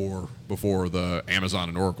in before the Amazon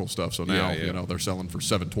and Oracle stuff. So now, they're selling for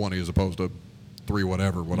 $720 as opposed to $3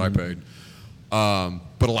 whatever what I paid.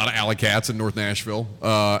 But a lot of alley cats in North Nashville.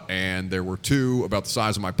 And there were two about the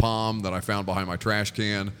size of my palm that I found behind my trash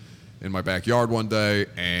can in my backyard one day.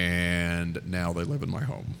 And now they live in my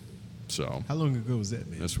home. So How long ago was that,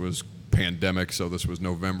 man? this was pandemic, so this was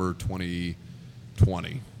November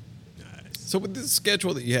 2020. So with this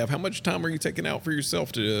schedule that you have, how much time are you taking out for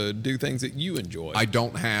yourself to do things that you enjoy? I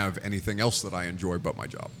don't have anything else that I enjoy but my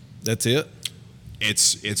job. That's it?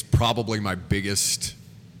 It's probably my biggest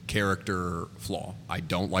character flaw. I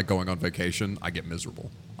don't like going on vacation. I get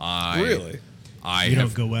miserable. Really? You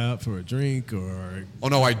don't go out for a drink or... Oh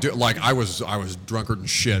no, I do. Like I was drunkard and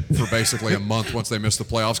shit for basically a month once they missed the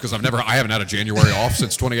playoffs because I haven't had a January off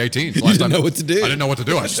since 2018. You didn't know what to do. I didn't know what to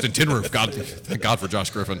do. I was just in Tin Roof. Thank God for Josh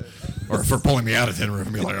Griffin, or for pulling me out of Tin Roof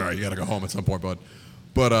and be like, all right, you got to go home at some point, bud.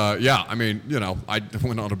 But yeah, I mean, I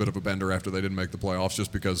went on a bit of a bender after they didn't make the playoffs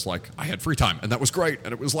just because like I had free time and that was great,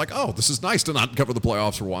 and it was like, oh, this is nice to not cover the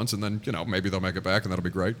playoffs for once, and then maybe they'll make it back and that'll be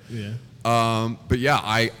great. Yeah. But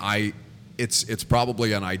yeah, It's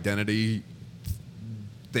probably an identity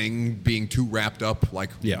thing, being too wrapped up,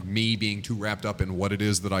 me being too wrapped up in what it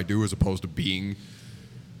is that I do as opposed to being.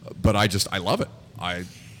 But I love it. I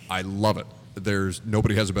love it.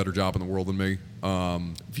 Nobody has a better job in the world than me.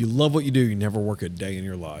 If you love what you do, you never work a day in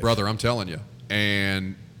your life. Brother, I'm telling you.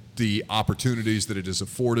 And the opportunities that it has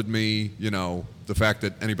afforded me, the fact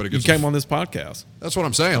that anybody You gets... came on this podcast. That's what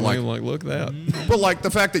I'm saying. Like, look at that. But like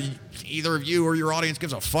the fact that either of you or your audience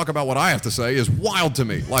gives a fuck about what I have to say is wild to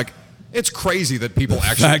me. Like, it's crazy that people The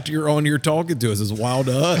actually... fact you're on here talking to us is wild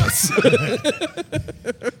to us.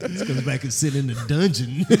 Let's go back and sit in the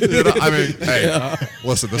dungeon. I mean, hey,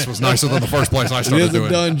 listen, this was nicer than the first place I It started is doing. a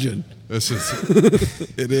dungeon. This is...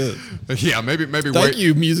 It is. Yeah, maybe Thank wait.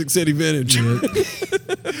 you, Music City Vintage.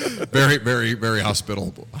 Very, very, very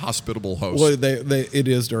hospitable host. Well, it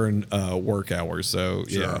is during work hours, so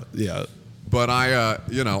Sure. yeah. But I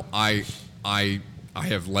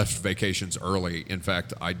have left vacations early. In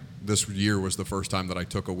fact, this year was the first time that I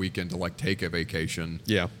took a weekend to take a vacation.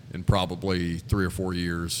 Yeah. In probably 3 or 4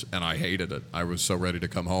 years, and I hated it. I was so ready to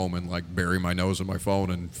come home and bury my nose in my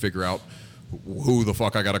phone and figure out who the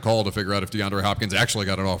fuck I got to call to figure out if DeAndre Hopkins actually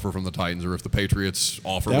got an offer from the Titans or if the Patriots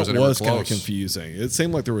offer was That anywhere was close. kind of confusing. It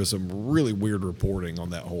seemed like there was some really weird reporting on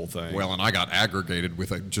that whole thing. Well, and I got aggregated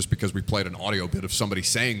with it just because we played an audio bit of somebody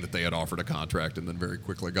saying that they had offered a contract, and then very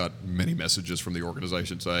quickly got many messages from the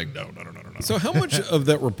organization saying, no. So how much of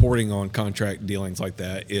that reporting on contract dealings like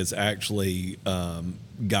that is actually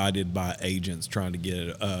guided by agents trying to get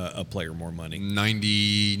a player more money?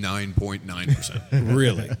 99.9%.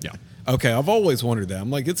 Really? Yeah. Okay, I've always wondered that. I'm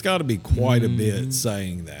like, it's got to be quite a bit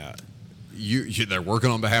saying that. They're working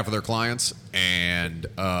on behalf of their clients, and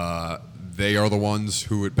they are the ones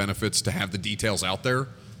who it benefits to have the details out there.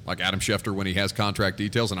 Like Adam Schefter when he has contract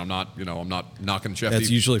details, and I'm not knocking Schefter. That's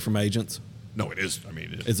usually from agents. No, it is. I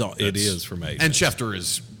mean, It is from agents. And Schefter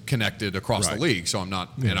is connected across Right. the league, so I'm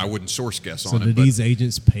not, and I wouldn't source guess So on do it. But, these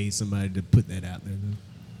agents pay somebody to put that out there? Then?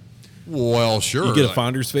 well, sure. You get a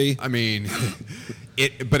finder's fee? I mean,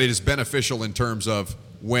 but it is beneficial in terms of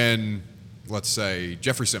when, let's say,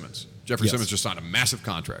 Jeffrey Simmons. Yes. Simmons just signed a massive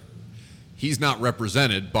contract. He's not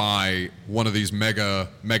represented by one of these mega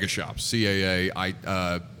shops, CAA,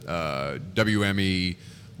 WME,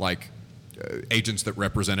 agents that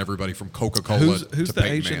represent everybody from Coca-Cola Who's to the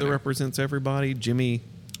Peyton agent that Manning. represents everybody? Jimmy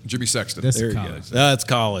Sexton. That's There you college. go. That's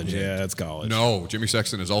college. Yeah, that's college. No, Jimmy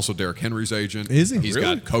Sexton is also Derrick Henry's agent. Is he? He's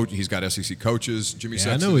Really? He's got SEC coaches. Jimmy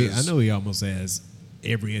Yeah, I Sexton. know he almost has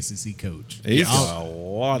every SEC coach. He's Yeah. got a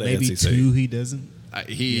lot of Maybe SEC. two he doesn't.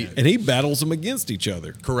 He And he battles them against each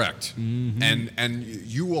other. correct. And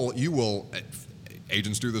you will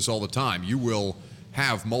agents do this all the time. You will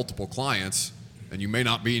have multiple clients, and you may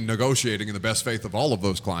not be negotiating in the best faith of all of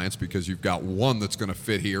those clients because you've got one that's going to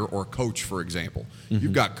fit here, or a coach, for example.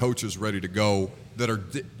 You've got coaches ready to go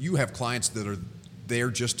you have clients that are there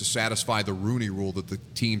just to satisfy the Rooney Rule that the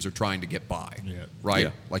teams are trying to get by, Yeah. right?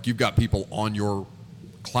 Yeah. Like you've got people on your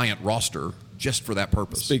client roster just for that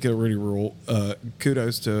purpose. Speaking of Rudy Rule,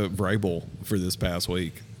 kudos to Vrabel for this past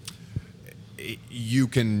week. You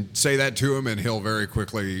can say that to him, and he'll very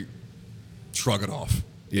quickly shrug it off.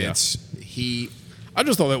 Yeah. I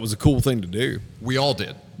just thought that was a cool thing to do. We all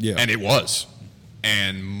did. Yeah. And it was.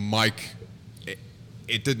 And Mike,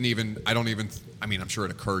 it didn't even, I'm sure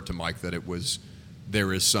it occurred to Mike that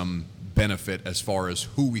there is some benefit as far as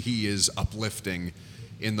who he is uplifting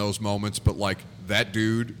in those moments. But like that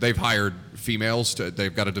dude, they've hired females.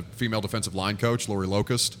 They've got a female defensive line coach, Lori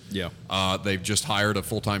Locust. Yeah. They've just hired a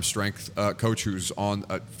full-time strength coach who's on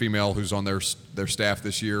a female who's on their staff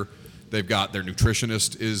this year. They've got their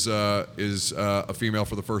nutritionist is a female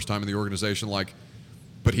for the first time in the organization.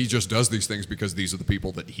 But he just does these things because these are the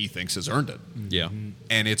people that he thinks has earned it. Yeah.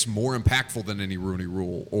 And it's more impactful than any Rooney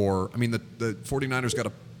Rule. The 49ers got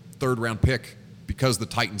a third-round pick because the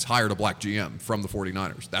Titans hired a black GM from the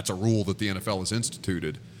 49ers. That's a rule that the NFL has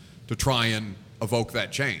instituted to try and evoke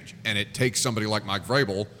that change. And it takes somebody like Mike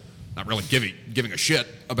Vrabel not really giving a shit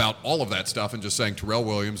about all of that stuff and just saying Terrell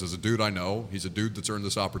Williams is a dude I know. He's a dude that's earned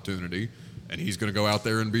this opportunity, and he's going to go out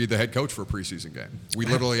there and be the head coach for a preseason game. We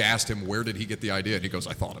literally asked him, where did he get the idea? And he goes,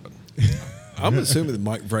 I thought of it. I'm assuming that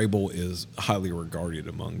Mike Vrabel is highly regarded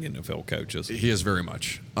among NFL coaches. He is very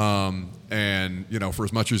much. And, for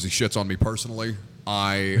as much as he shits on me personally,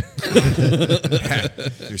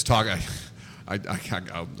 he's talking.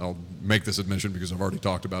 I'll make this admission because I've already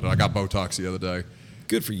talked about it. I got Botox the other day.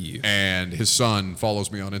 Good for you. And his son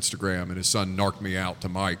follows me on Instagram, and his son narked me out to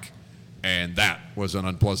Mike. And that was an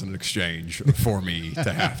unpleasant exchange for me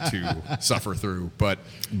to have to suffer through. But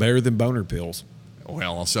better than boner pills.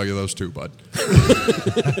 Well, I'll sell you those too, bud.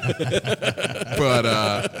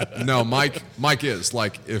 But no, Mike is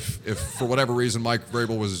if for whatever reason Mike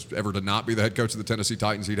Vrabel was ever to not be the head coach of the Tennessee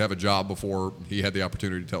Titans, he'd have a job before he had the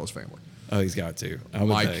opportunity to tell his family. Oh, he's got to.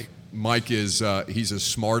 Mike is he's as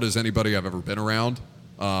smart as anybody I've ever been around.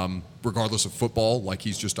 Regardless of football,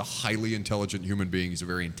 he's just a highly intelligent human being. He's a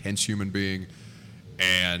very intense human being,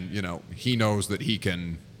 and he knows that he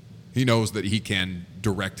can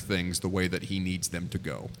direct things the way that he needs them to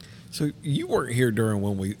go. So you weren't here during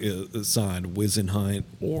when we signed Wisenhunt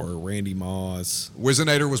or Randy Moss.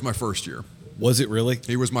 Wizinator was my first year. Was it really?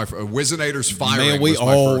 He was my Wizinator's firing. Man, we was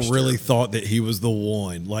my all first really year. thought that he was the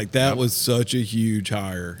one. That was such a huge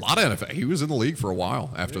hire. A lot of NFL. He was in the league for a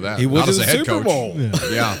while after that. He was not as in a head Super coach. Bowl.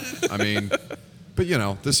 Yeah. But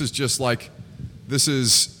this is just this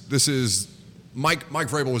is Mike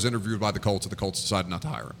Vrabel was interviewed by the Colts, and the Colts decided not to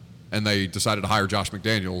hire him, and they decided to hire Josh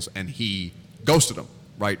McDaniels, and he ghosted him.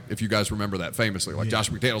 Right, if you guys remember that famously.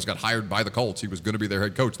 Josh McDaniels got hired by the Colts. He was going to be their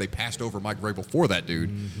head coach. They passed over Mike Vrabel for that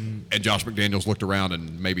dude. Mm-hmm. And Josh McDaniels looked around,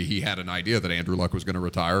 and maybe he had an idea that Andrew Luck was going to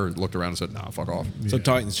retire, and looked around and said, nah, fuck off. Yeah. So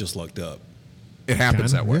Titans just lucked up. It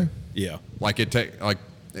happens that way. Yeah.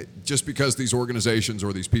 Just because these organizations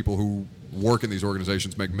or these people who work in these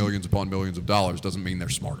organizations make millions upon millions of dollars doesn't mean they're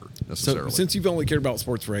smarter necessarily. So since you've only cared about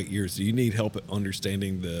sports for 8 years, do you need help at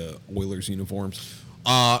understanding the Oilers uniforms?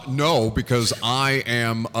 No, because I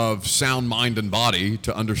am of sound mind and body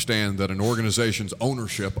to understand that an organization's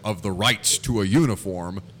ownership of the rights to a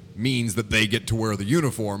uniform means that they get to wear the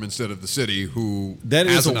uniform instead of the city who that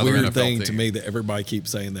has is a another weird NFL thing team. to me that everybody keeps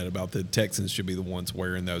saying that about the Texans should be the ones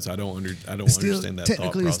wearing those. I don't understand that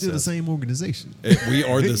Technically, thought it's still the process. same organization. We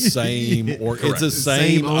are the same, or it's the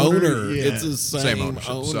same owner. Yeah. It's the same ownership.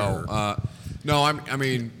 owner. So, no,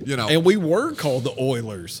 and we were called the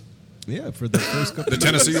Oilers. Yeah, for the first couple. The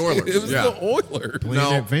Tennessee Oilers. It was yeah. the Oilers.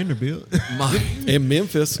 Playing at Vanderbilt. In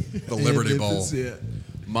Memphis. The Liberty Bowl. Yeah.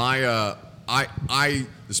 I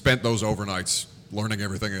spent those overnights learning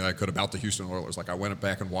everything that I could about the Houston Oilers. I went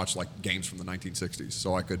back and watched games from the 1960s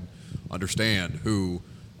so I could understand who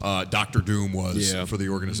Dr. Doom was for the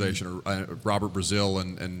organization, or Robert Brazil,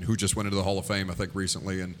 and who just went into the Hall of Fame I think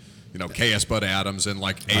recently, and K.S. Bud Adams, and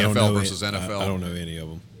AFL versus NFL. I don't know any of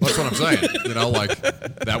them. That's what I'm saying.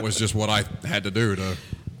 That was just what I had to do to.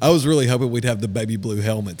 I was really hoping we'd have the baby blue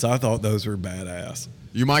helmets. I thought those were badass.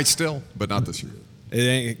 You might still, but not this year. It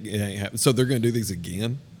ain't happening. So they're going to do these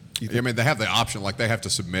again? They have the option. They have to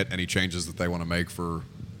submit any changes that they want to make for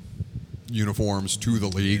uniforms to the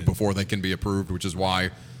league before they can be approved, which is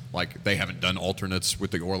why they haven't done alternates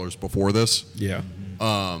with the Oilers before this. Yeah.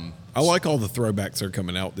 I like all the throwbacks that are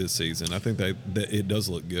coming out this season. I think that it does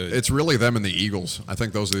look good. It's really them and the Eagles. I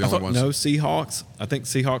think those are the only ones. No, Seahawks. I think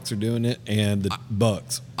Seahawks are doing it, and the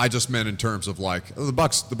Bucks. I just meant in terms of the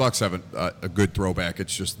Bucks. The Bucks have a good throwback.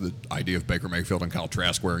 It's just the idea of Baker Mayfield and Kyle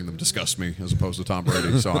Trask wearing them disgusts me as opposed to Tom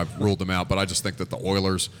Brady. So I've ruled them out. But I just think that the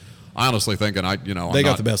Oilers. I honestly think, and they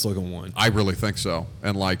got the best looking one. I really think so.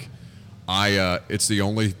 And it's the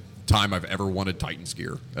only time I've ever wanted Titans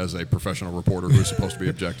gear as a professional reporter who's supposed to be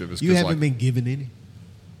objective. Is You 'cause, haven't like, been given any?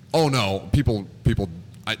 Oh no,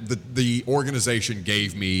 the organization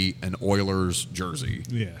gave me an Oilers jersey.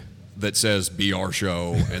 Yeah. That says "Be Our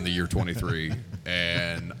Show" and the year 23,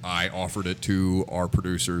 and I offered it to our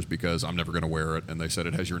producers because I'm never going to wear it, and they said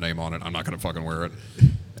it has your name on it. I'm not going to fucking wear it,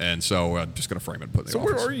 and so I'm just going to frame it and put it in the So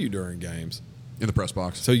office. where are you during games? In the press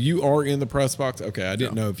box. So you are in the press box? Okay, I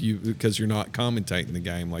didn't Yeah. know if you, because you're not commentating the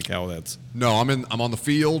game, like how that's. No, I'm on the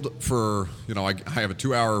field for, I have a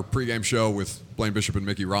 2-hour pregame show with Blaine Bishop and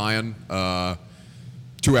Mickey Ryan,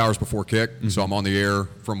 2 hours before kick. Mm-hmm. So I'm on the air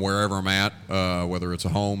from wherever I'm at, whether it's a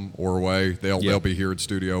home or away. They'll be here at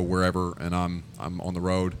studio wherever, and I'm on the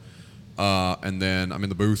road. And then I'm in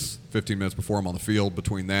the booth 15 minutes before I'm on the field.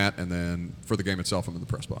 Between that and then for the game itself, I'm in the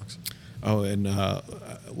press box. Oh, and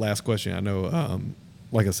last question. I know,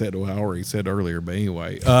 like I said, I already said earlier, but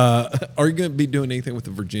anyway, are you going to be doing anything with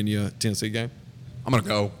the Virginia-Tennessee game? I'm gonna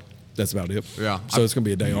go. That's about it? Yeah. So it's going to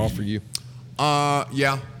be a day off for you?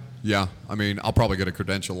 Yeah. I mean, I'll probably get a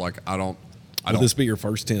credential. Like Will this be your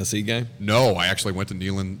first Tennessee game? No, I actually went to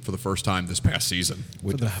Neyland for the first time this past season.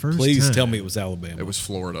 the first Please time. tell me it was Alabama. It was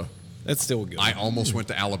Florida. That's still good. I almost went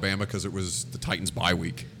to Alabama because it was the Titans bye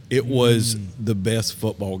week. It was the best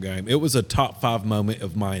football game. It was a top 5 moment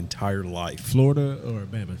of my entire life. Florida or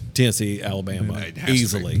Alabama? Tennessee, Alabama, It has to be.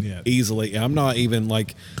 easily, Yeah. easily. I'm not even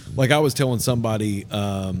like I was telling somebody.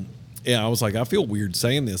 I was like, I feel weird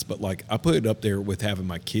saying this, but like I put it up there with having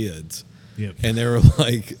my kids. Yep. And they were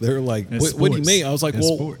like, That's what do you sports. mean? I was like, That's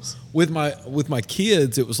well, sports. with my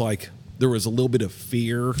kids, it was like there was a little bit of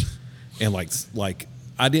fear, and like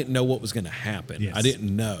I didn't know what was going to happen. Yes. I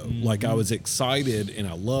didn't know. Like I was excited and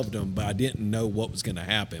I loved them, but I didn't know what was going to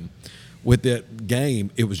happen. With that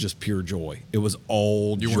game, it was just pure joy. It was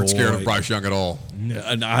all You joy. weren't scared of Bryce Young at all.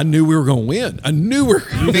 And I knew we were going to win. I knew we were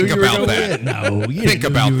going to Think You were about gonna that. win. No, you Think didn't know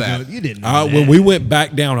about you were that. gonna- you didn't know that. When we went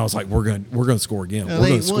back down, I was like, we're going to score again. Well, We're they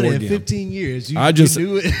going ain't to score won in again. 15 years. You, I just you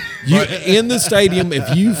knew it. in the stadium,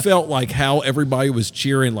 if you felt like how everybody was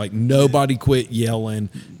cheering, like nobody quit yelling,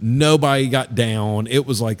 nobody got down. It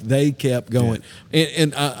was like they kept going.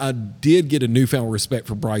 And I did get a newfound respect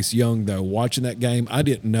for Bryce Young, though. Watching that game, I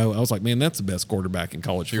didn't know. I was like, man, that's the best quarterback in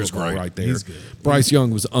college was football great. right there. He's good. Bryce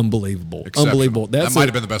Young was unbelievable. Exceptional. Unbelievable. That might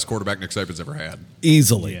have been the best quarterback Nick Saban's ever had.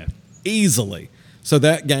 Easily. Yeah. Easily. So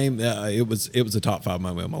that game, it was a top 5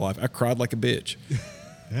 moment of my life. I cried like a bitch.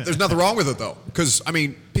 There's nothing wrong with it though, because I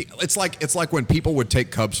mean, it's like when people would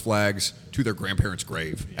take Cubs flags to their grandparents'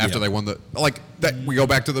 grave after they won that. We go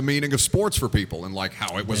back to the meaning of sports for people and like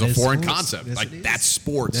how it was That a is foreign sports. concept. Yes, like it is. that's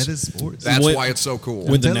sports. That is sports. That's When- why it's so cool.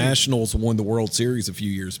 When the telling you. Nationals won the World Series a few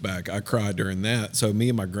years back, I cried during that. So me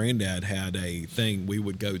and my granddad had a thing. We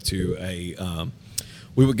would go to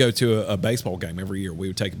a baseball game every year. We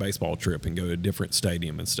would take a baseball trip and go to a different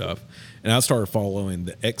stadium and stuff. And I started following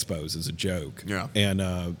the Expos as a joke. Yeah.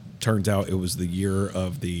 And turns out it was the year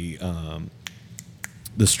of the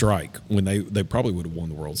strike when they probably would have won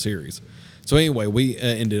the World Series. So anyway, we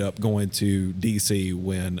ended up going to D.C.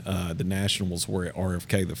 when the Nationals were at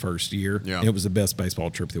RFK the first year. Yeah. And it was the best baseball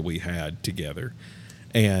trip that we had together.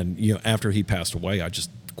 And after he passed away, I just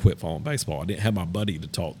quit following baseball. I didn't have my buddy to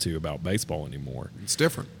talk to about baseball anymore. It's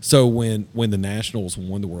different. So when the Nationals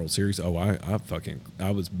won the World Series, I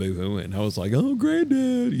was boo-hooing. I was like, oh,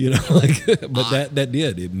 granddad, but that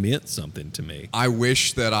it meant something to me. I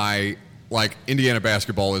wish that Indiana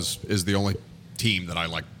basketball is the only team that I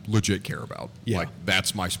legit care about. Yeah. Like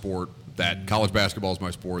that's my sport. That college basketball is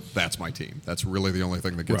my sport. That's my team. That's really the only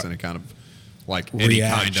thing that gets Right. any kind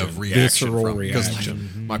of reaction Visceral from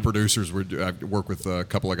reaction. my producers I work with a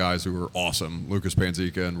couple of guys who are awesome, Lucas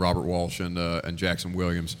Panzica and Robert Walsh and Jackson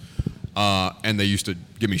Williams, and they used to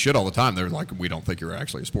give me shit all the time. They were like, we don't think you're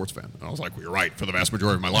actually a sports fan. And I was like, well, you're right. For the vast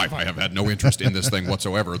majority of my life, I have had no interest in this thing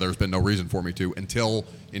whatsoever. There's been no reason for me to until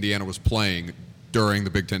Indiana was playing during the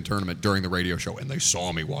Big Ten tournament, during the radio show, and they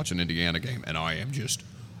saw me watch an Indiana game, and I am just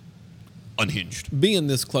unhinged. Being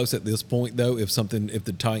this close at this point, though, if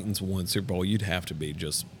the Titans won Super Bowl, you'd have to be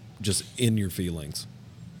just in your feelings.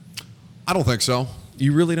 I don't think so.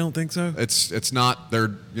 You really don't think so? It's not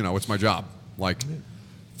their, it's my job. Like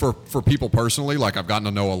for people personally, like I've gotten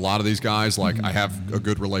to know a lot of these guys. Like I have a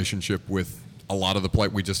good relationship with a lot of the play.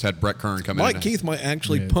 We just had Brett Kern come in. Mike Keith might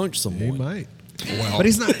actually punch someone. He might. Well, But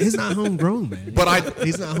he's not homegrown, man. But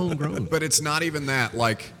he's not homegrown. But it's not even that.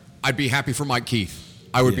 Like I'd be happy for Mike Keith.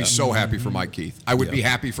 I would be so happy for Mike Keith. I would be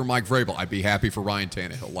happy for Mike Vrabel. I'd be happy for Ryan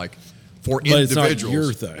Tannehill. Like for But it's not individuals,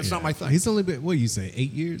 your thing. It's not my thing. He's only been, what do you say,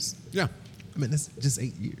 8 years? Yeah, I mean, that's just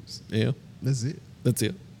 8 years. Yeah, That's it. that's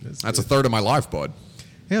it. that's a third of my life, bud.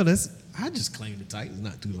 Hell, that's I just claimed the Titans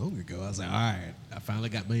not too long ago. I was like, all right, I finally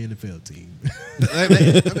got my NFL team.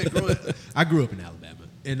 I grew up in Alabama,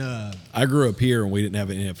 and I grew up here, and we didn't have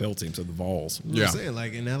an NFL team, so the Vols. you know what I'm saying,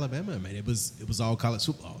 like in Alabama, man, it was all college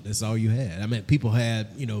football. That's all you had. I mean, people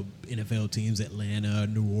had NFL teams, Atlanta,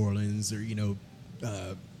 New Orleans, or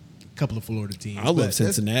a couple of Florida teams. I love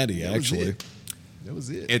Cincinnati, actually. That was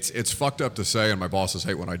it. It's fucked up to say, and my bosses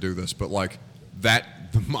hate when I do this, but like that,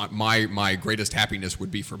 my greatest happiness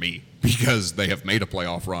would be for me because they have made a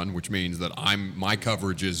playoff run, which means that my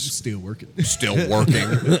coverage is still working,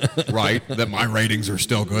 right? That my ratings are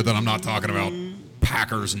still good. That I'm not talking about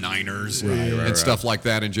Packers, Niners, and stuff like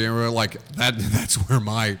that in January. Like that's where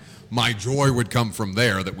my joy would come from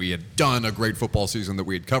there. That we had done a great football season, that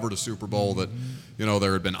we had covered a Super Bowl, that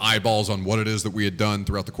there had been eyeballs on what it is that we had done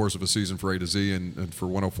throughout the course of a season for AtoZ and for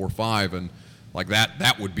 104.5, and like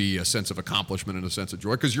that would be a sense of accomplishment and a sense of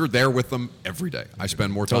joy because you're there with them every day. I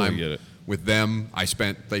spend more time with them.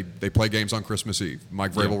 They play games on Christmas Eve.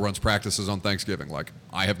 Mike Vrabel runs practices on Thanksgiving. Like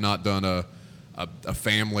I have not done a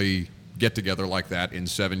family get together like that in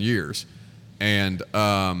 7 years, and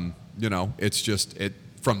it's just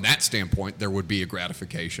from that standpoint there would be a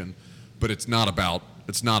gratification, but it's not about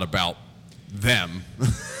them.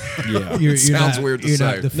 Yeah, it sounds weird to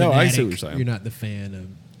say. No, I see what you're saying. You're not the fan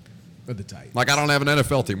of the Titans. Like I don't have an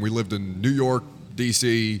NFL team. We lived in New York,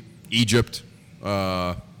 D.C., Egypt,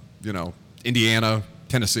 Indiana,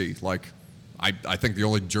 Tennessee. Like I think the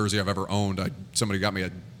only jersey I've ever owned, somebody got me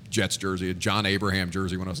a Jets jersey, a John Abraham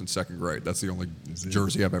jersey when I was in second grade. That's the only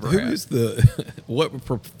jersey I've ever had. Who is what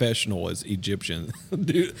professional is Egyptian?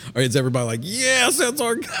 Dude, or is everybody like, yes, that's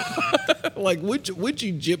our guy? Like which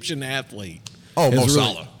Egyptian athlete? Oh, Mo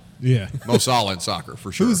Salah. Yeah, Mo Salah in soccer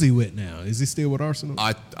for sure. Who's he with now? Is he still with Arsenal?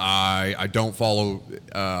 I don't follow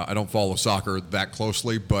soccer that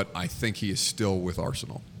closely, but I think he is still with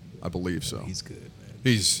Arsenal. I believe so. He's good, man.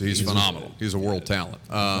 He's phenomenal. He's a world talent.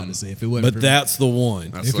 If it wasn't that's the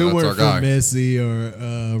one. If it weren't for Messi or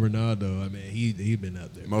Ronaldo, I mean, he'd been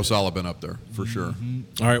up there. Mo Salah been up there for sure.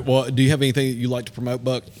 All right. Well, do you have anything that you'd like to promote,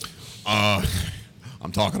 Buck?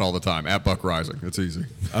 I'm talking all the time at Buck Reising. It's easy.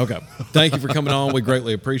 Okay. Thank you for coming on. We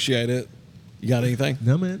greatly appreciate it. You got anything?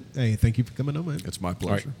 No, man. Hey, thank you for coming on, man. It's my All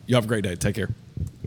pleasure. right. You have a great day. Take care.